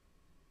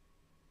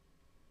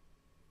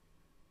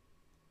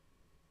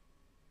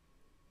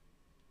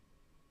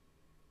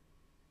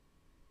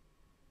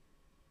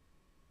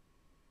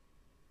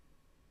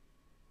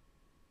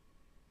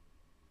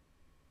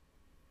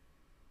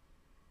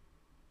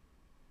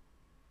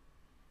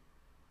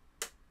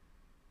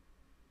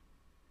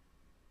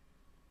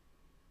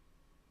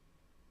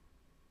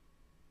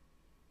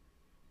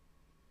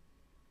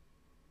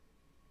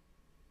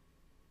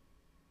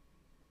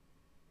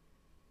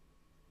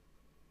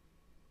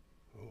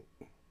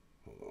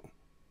 Hold on.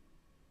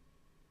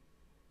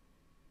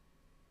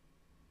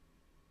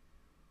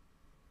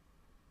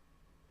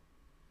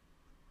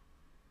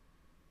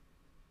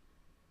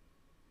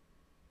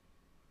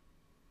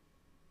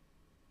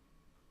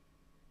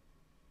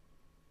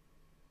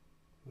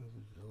 Where's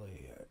the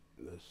delay at?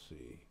 Let's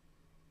see.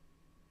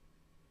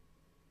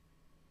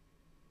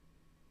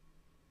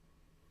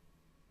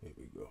 Here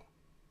we go.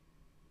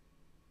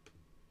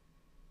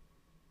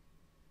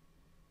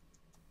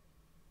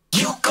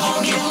 You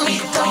gon' get me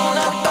thrown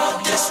up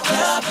out this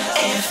club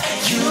if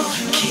you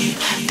keep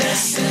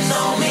dancing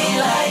on me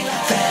like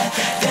that,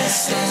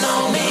 dancing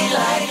on me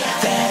like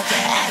that,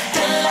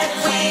 acting like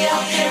we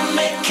out here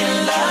making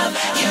love.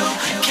 You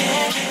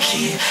can't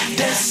keep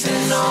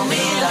dancing on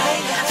me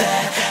like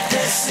that,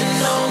 dancing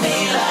on me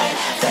like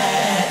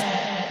that.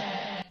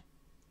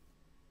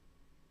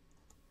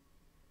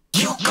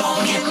 You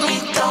gon' get me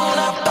thrown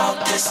up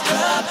out this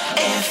club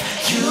if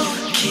you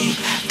keep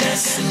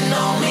dancing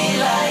on me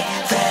like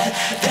that,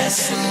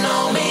 dancing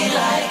on me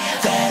like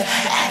that,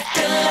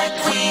 acting like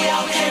we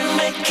out here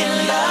making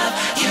love.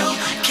 You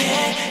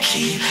can't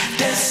keep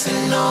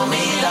dancing on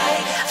me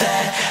like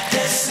that,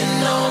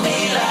 dancing on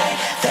me like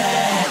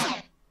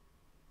that.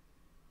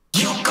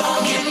 You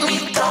gon' get me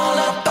thrown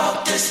up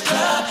out this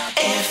club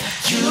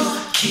if you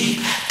keep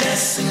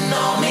dancing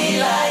on me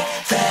like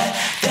that,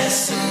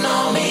 dancing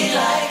on me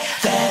like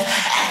that,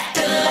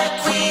 acting like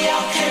we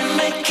out here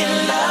making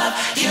love.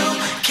 You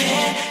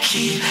can't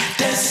keep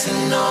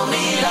dancing on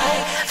me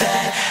like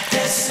that,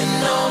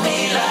 dancing on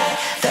me like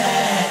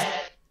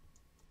that.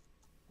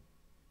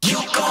 You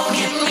gon'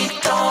 get me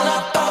thrown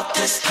up out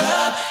this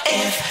club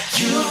if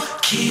you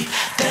keep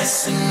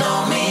dancing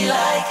on me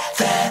like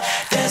that,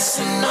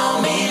 dancing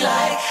on me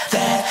like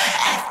that,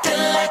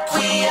 acting like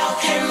we out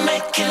here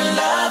making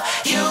love.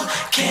 You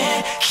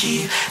can't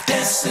keep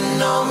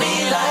dancing on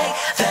me like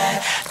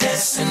that,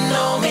 dancing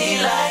on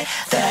me like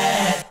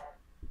that.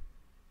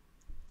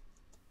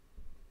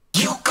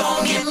 You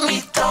gon' get me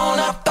thrown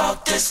up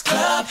out this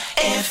club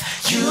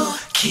if you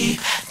keep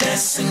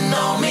dancing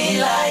on me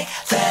like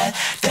that,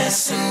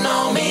 dancing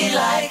on me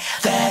like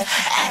that,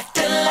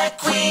 acting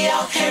like we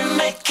out here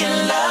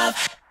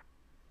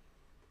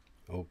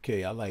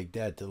Okay, I like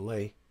that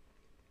delay.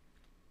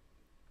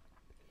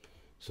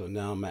 So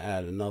now I'm going to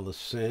add another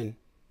send.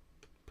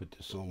 Put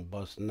this on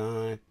bus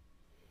 9.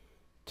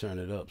 Turn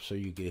it up so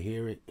you can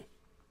hear it.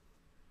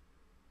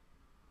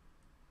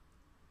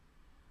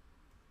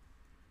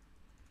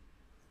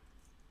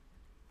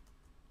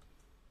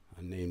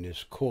 I named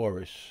this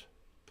chorus.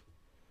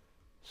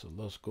 So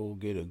let's go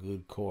get a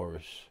good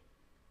chorus.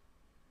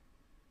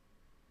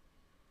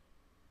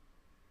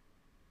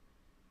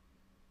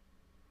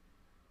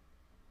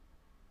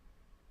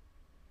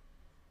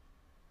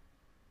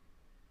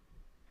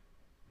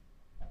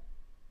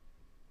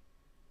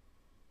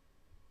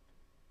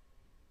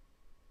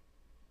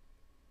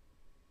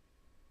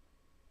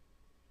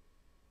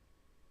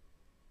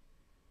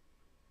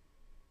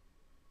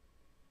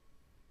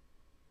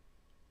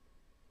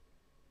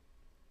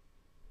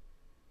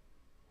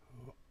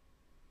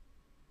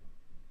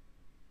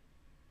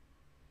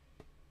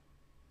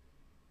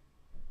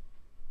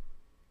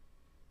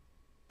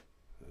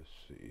 Let's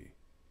see.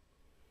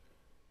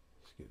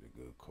 Let's get a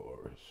good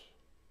chorus.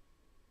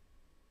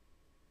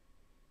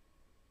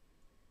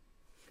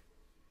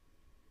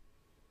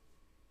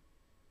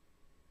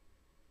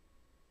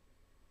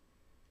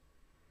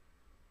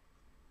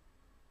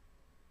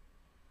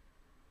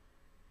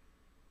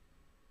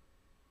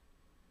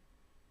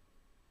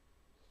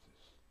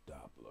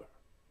 Doppler.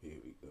 Here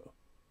we go.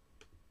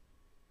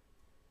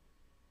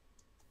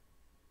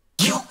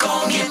 You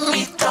gon' get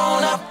me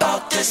thrown up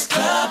out this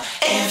club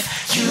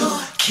if you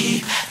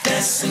keep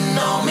dancing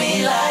on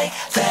me like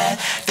that,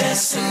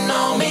 dancing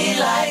on me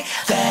like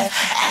that,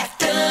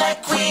 acting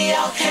like we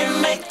out here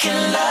making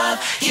love.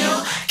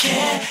 You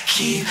can't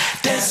keep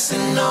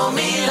dancing on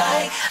me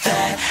like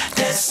that,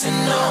 dancing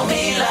on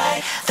me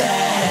like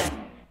that.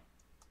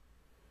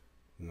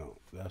 No,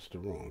 that's the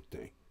wrong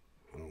thing.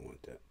 I don't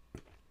want that.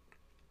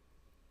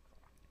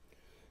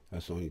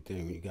 That's the only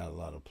thing when you got a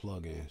lot of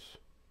plugins.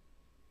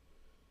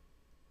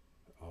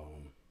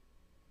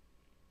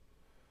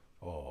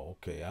 Oh,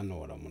 okay, I know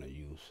what I'm gonna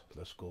use.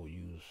 Let's go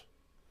use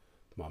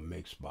my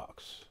mix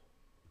box.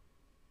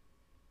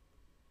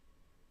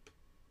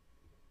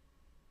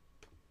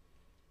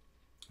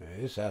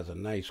 And this has a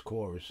nice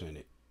chorus in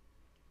it.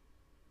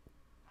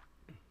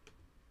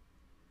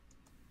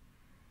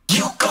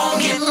 You gon'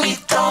 get me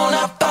thrown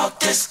up out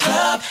this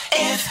club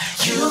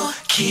if you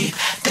keep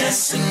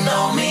dancing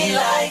on me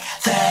like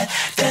that,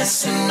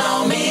 dancing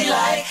on me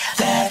like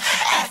that,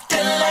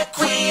 acting like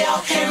we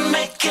out here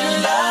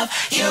making love.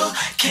 You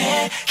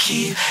can't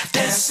keep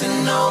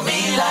dancing on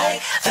me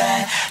like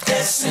that,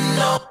 dancing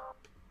on.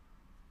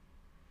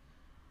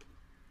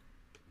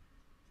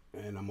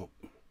 And I'm up.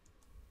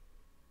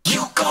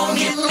 You gon'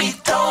 get me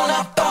thrown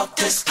up out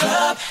this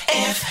club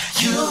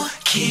if you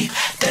keep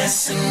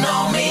dancing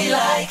on me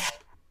like.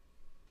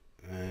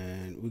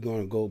 And we're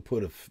gonna go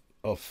put a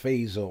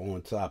phaser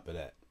on top of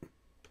that.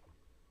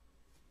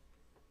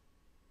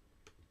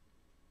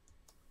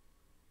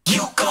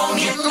 You gon'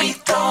 get me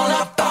thrown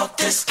up out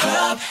this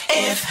club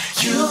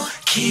if you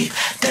keep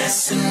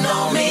dancing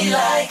on me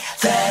like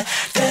that,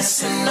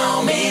 dancing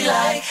on me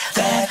like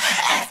that,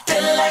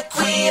 acting like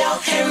we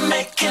out here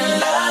making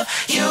love.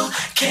 You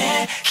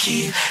can't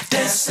keep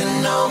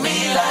dancing on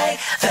me like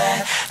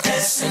that,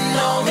 dancing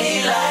on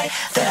me like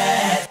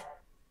that.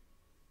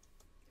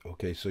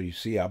 Okay, so you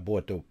see I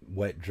brought the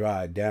wet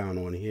dry down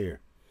on here.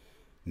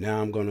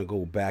 Now I'm gonna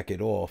go back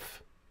it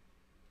off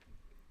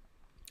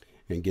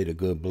and get a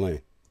good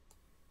blend.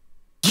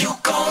 You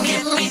gon'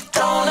 get me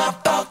thrown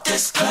up out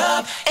this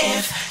club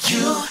if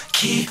you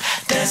keep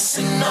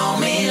dancing on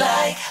me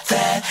like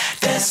that,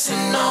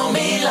 dancing on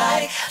me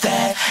like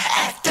that,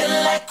 acting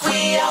like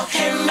we out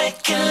here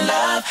making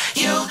love.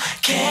 You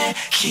can't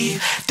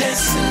keep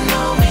dancing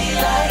on me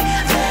like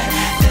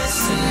that,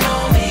 dancing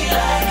on me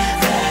like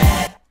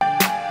that.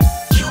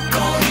 You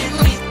gon' get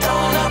me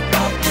thrown up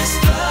out this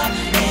club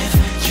if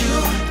you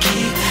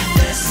keep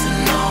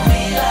dancing on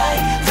me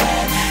like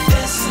that,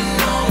 dancing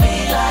on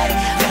me like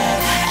that,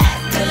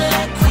 acting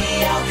like we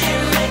out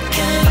here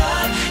making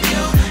love.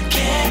 You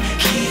can't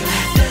keep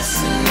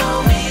dancing on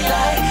me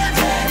like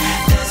that,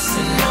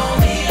 dancing on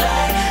me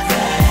like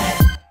that.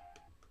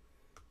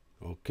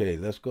 Okay,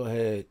 let's go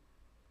ahead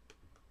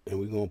and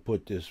we're gonna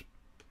put this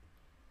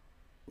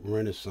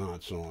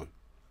Renaissance on.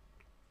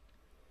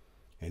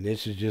 And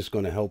this is just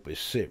gonna help it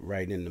sit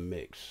right in the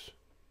mix.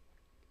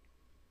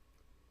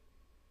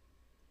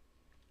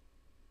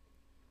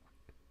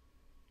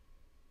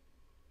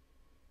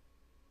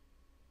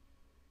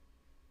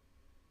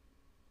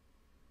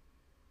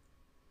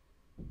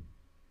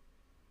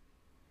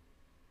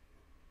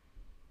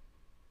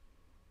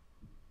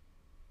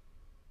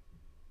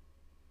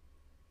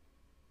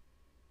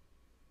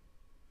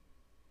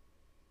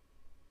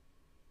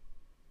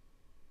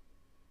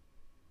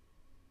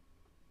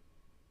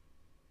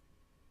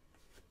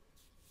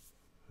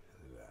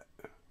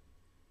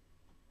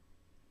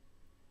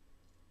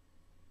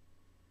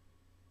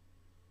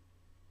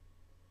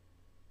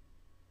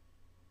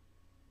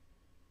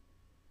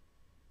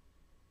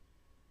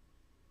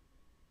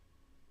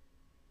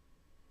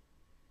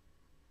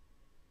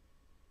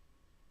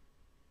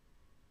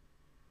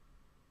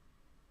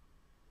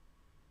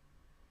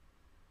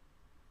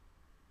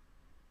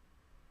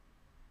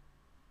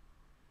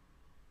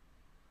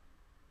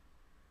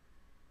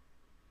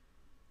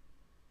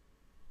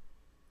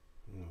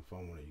 if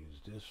I want to use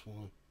this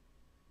one.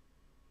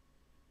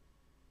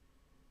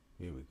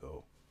 Here we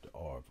go, the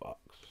RVox.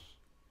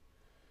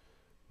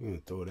 I'm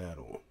gonna throw that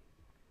on.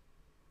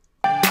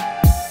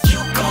 You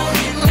gon'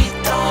 get me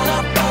thrown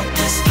up out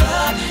this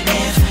club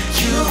if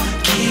you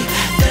keep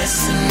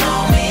dancing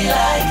on me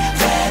like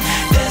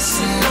that,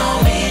 dancing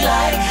on me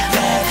like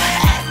that,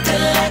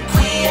 acting like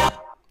we out.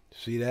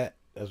 See that?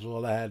 That's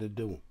all I had to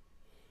do.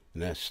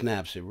 And that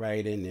snaps it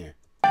right in there.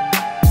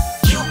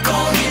 You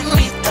gon' get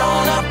me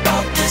thrown up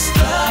out this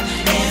club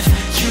if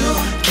you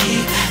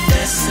keep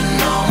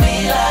dancing on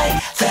me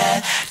like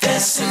that,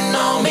 dancing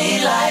on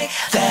me like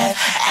that,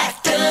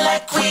 acting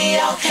like we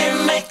out here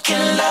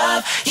making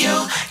love.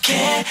 You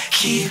can't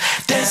keep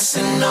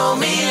dancing on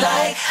me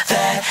like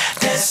that,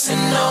 dancing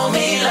on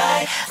me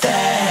like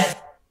that.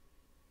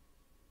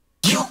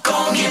 You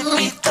gon' get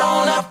me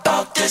thrown up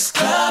out this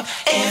club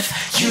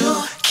if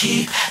you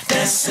keep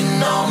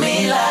dancing on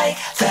me like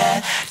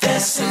that,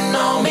 dancing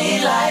on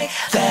me like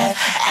that,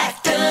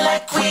 acting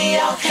like we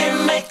out here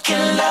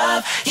making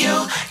love.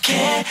 You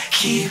can't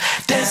keep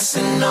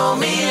dancing on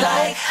me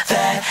like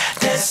that,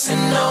 dancing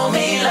on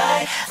me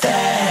like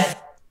that.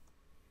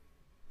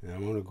 Now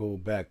I'm gonna go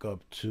back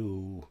up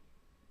to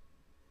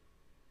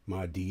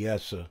my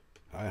de-esser.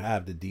 I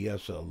have the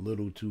de-esser a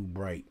little too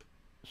bright.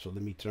 So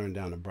let me turn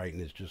down the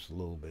brightness just a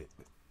little bit.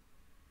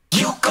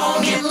 You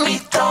gon' get me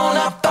thrown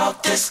up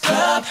out this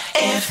club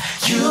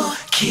if you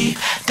keep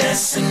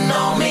dancing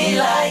on me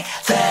like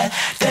that,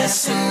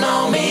 dancing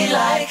on me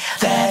like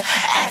that,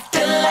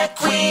 acting like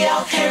we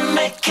out here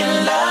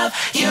making love.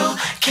 You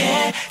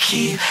can't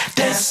keep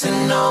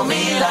dancing on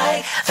me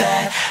like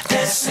that,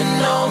 dancing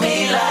on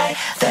me like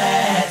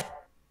that.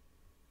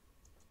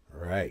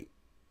 Right.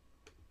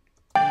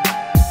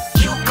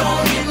 You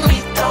gon' get me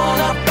thrown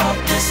up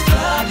out this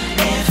club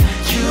if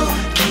you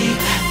keep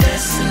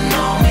dancing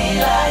on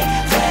me like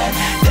that,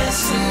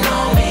 dancing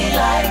on me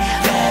like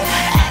that,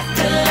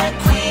 acting like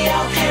we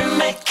out here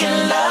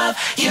making love.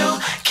 You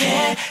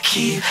can't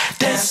keep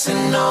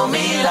dancing on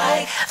me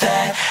like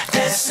that,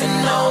 dancing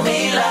on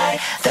me like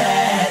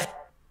that.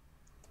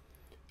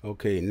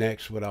 Okay,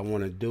 next what I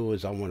want to do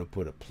is I want to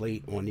put a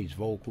plate on these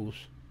vocals.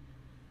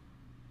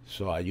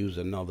 So I use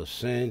another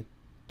send,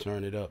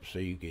 turn it up so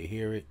you can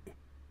hear it.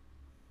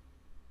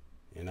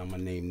 And I'm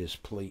gonna name this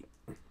plate.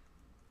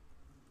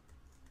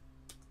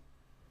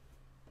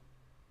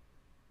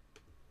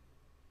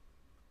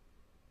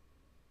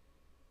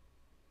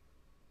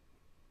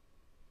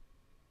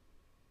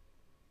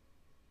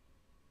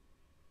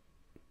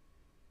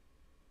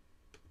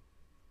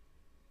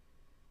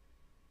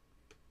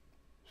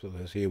 So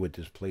let's hear what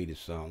this plate is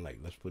sound like.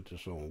 Let's put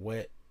this on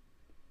wet,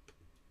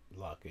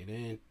 lock it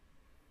in,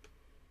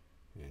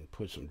 and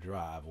put some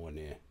drive on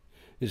there.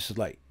 This is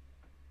like,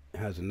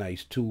 has a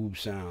nice tube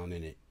sound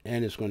in it,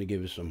 and it's going to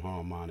give it some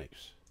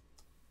harmonics.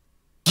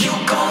 You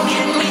gon'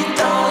 get me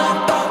thrown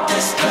up out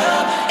this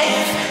club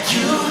if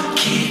you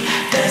keep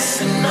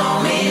dancing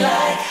on me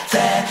like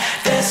that,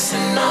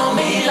 dancing on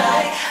me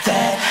like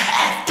that,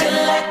 acting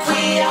like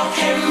we out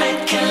here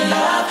making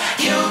love.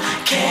 You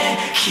can't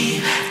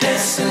keep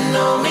dancing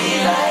on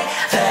me like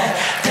that,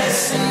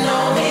 dancing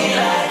on me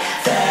like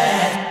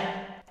that.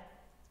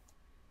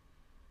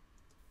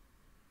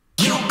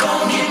 You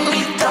gon' get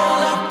me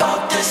thrown up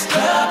out this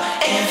club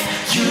if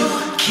you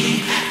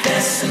keep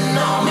dancing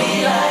on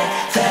me like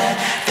that,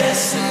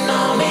 dancing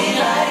on me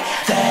like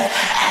that,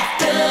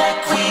 acting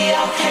like we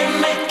out here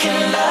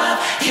making love.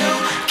 You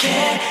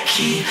can't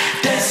keep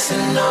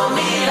dancing on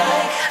me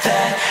like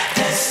that,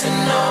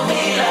 dancing on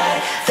me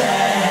like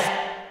that.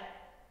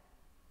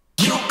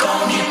 You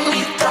gon' get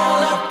me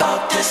thrown up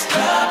out this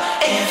club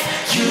if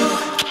you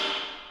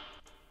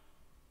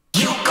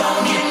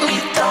gon' get me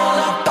thrown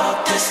up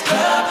out this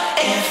club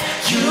if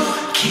you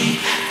keep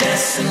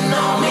dancing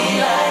on me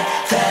like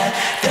that,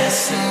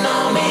 dancing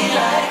on me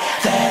like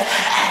that,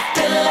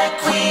 acting like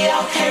we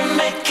out here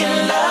making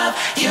love.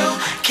 You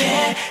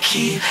can't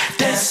keep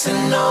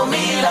dancing on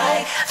me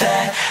like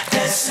that,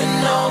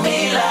 dancing on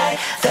me like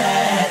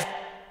that.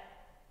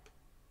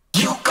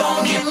 You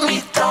gon' get me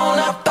thrown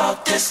up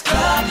out this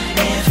club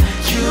if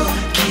you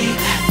keep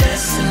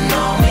dancing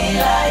on me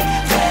like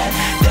that,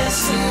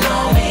 dancing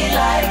on me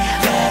like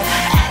that,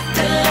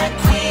 acting like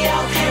we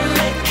out here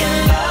making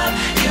love.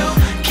 You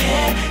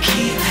can't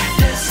keep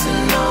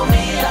dancing on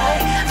me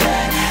like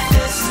that,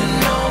 dancing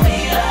on me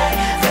like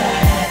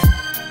that.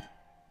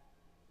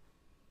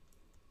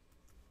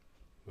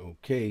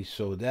 Okay,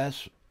 so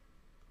that's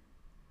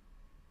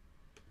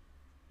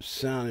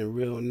sounding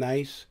real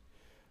nice.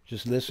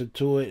 Just listen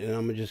to it, and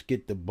I'm gonna just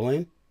get the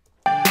blend.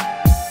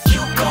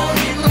 You gon'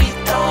 get me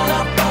thrown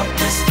up out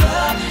this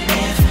club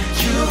if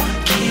you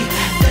keep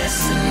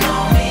dancing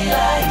on me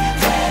like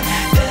that,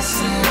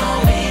 dancing on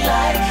me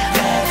like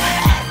that,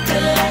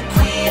 acting like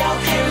we out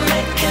here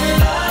making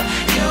love.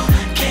 You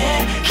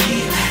can't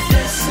keep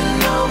dancing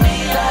on me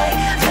like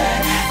that,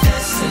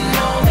 dancing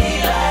on me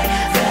like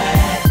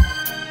that.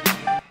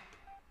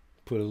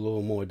 Put a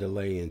little more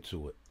delay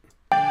into it.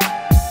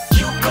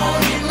 You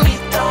gon' get me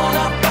thrown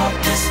up out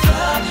this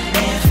club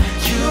if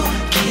you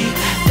keep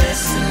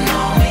dancing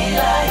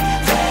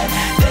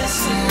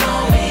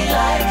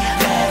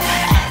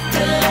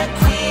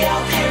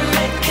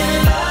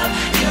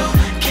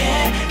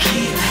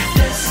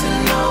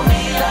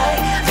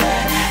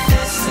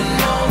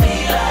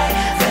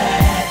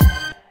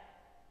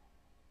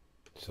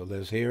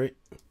let's hear it.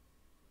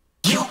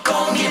 You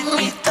gon' get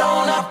me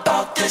thrown up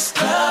out this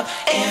club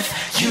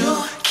if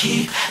you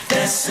keep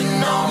dancing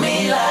on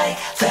me like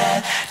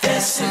that,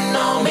 dancing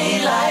on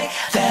me like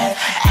that,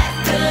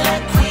 acting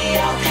like we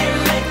out here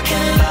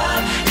making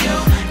love. You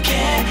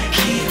can't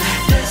keep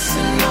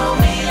dancing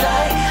on me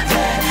like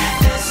that,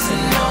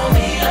 dancing on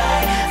me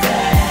like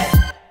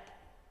that.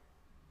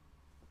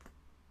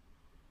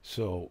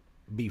 So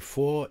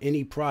before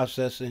any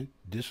processing,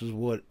 this is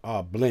what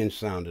our blend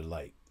sounded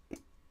like.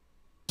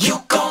 You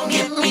gon'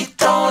 get me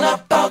thrown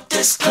up out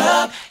this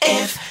club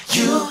if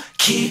you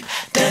keep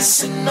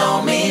dancing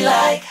on me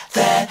like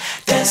that,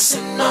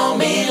 dancing on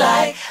me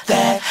like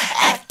that,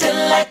 acting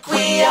like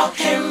we out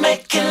here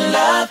making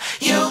love.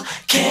 You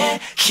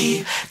can't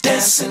keep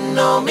dancing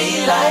on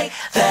me like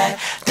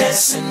that,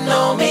 dancing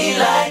on me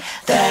like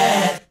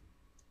that.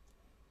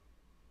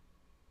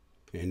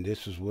 And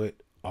this is what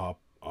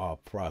our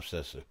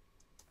processing.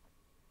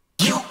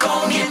 You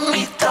gon' get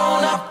me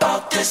thrown up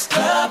out this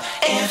club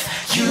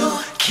if you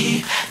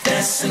keep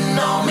dancing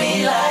on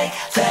me like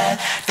that,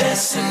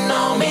 dancing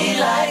on me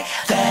like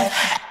that.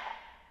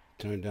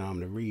 Turn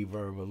down the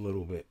reverb a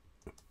little bit.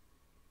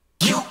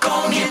 You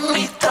gon' get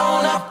me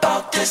thrown up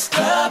out this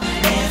club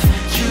if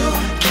you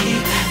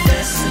keep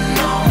dancing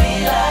on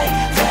me like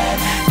that,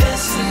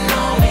 dancing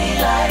on me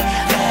like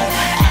that,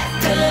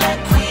 acting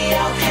like we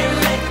out here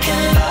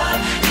making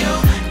love. You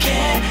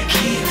can't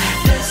keep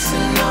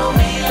dancing on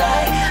me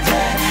like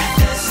that,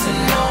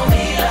 dancing on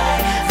me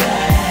like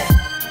that.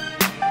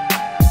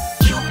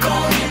 You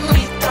gon' get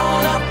me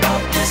thrown up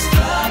out this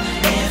club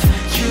if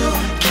you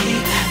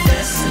keep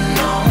dancing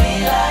on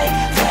me like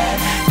that,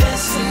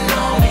 dancing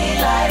on me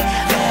like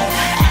that,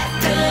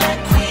 acting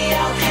like we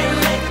out here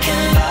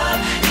making love.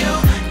 You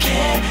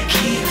can't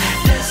keep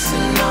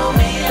dancing on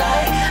me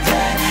like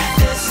that,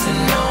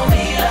 dancing on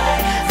me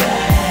like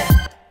that.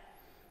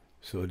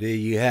 So there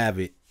you have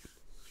it.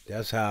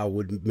 That's how I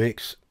would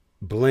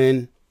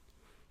blend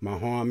my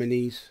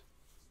harmonies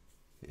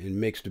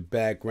and mix the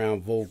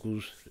background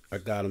vocals. I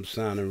got them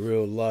sounding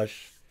real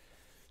lush.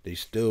 They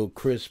still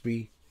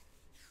crispy.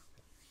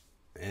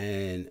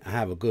 And I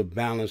have a good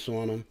balance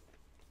on them.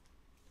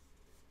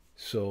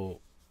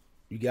 So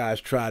you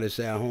guys try this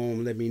at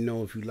home. Let me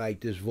know if you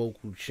like this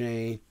vocal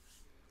chain.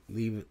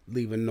 Leave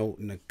a note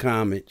in the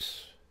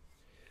comments.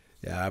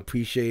 Yeah, I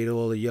appreciate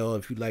all of y'all.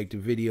 If you like the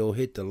video,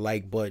 hit the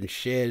like button.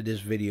 Share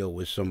this video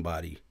with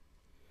somebody.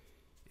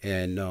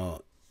 And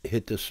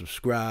hit the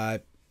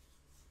subscribe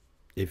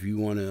if you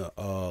want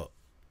to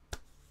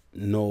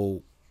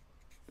know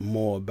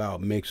more about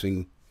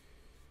mixing.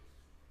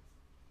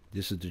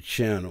 This is the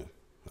channel.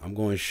 I'm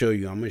going to show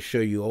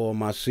you all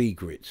my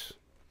secrets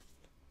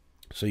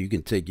so you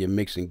can take your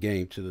mixing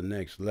game to the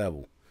next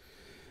level.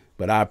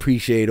 But I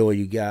appreciate all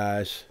you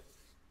guys.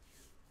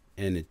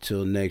 And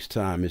until next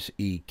time, it's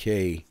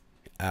EK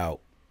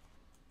out.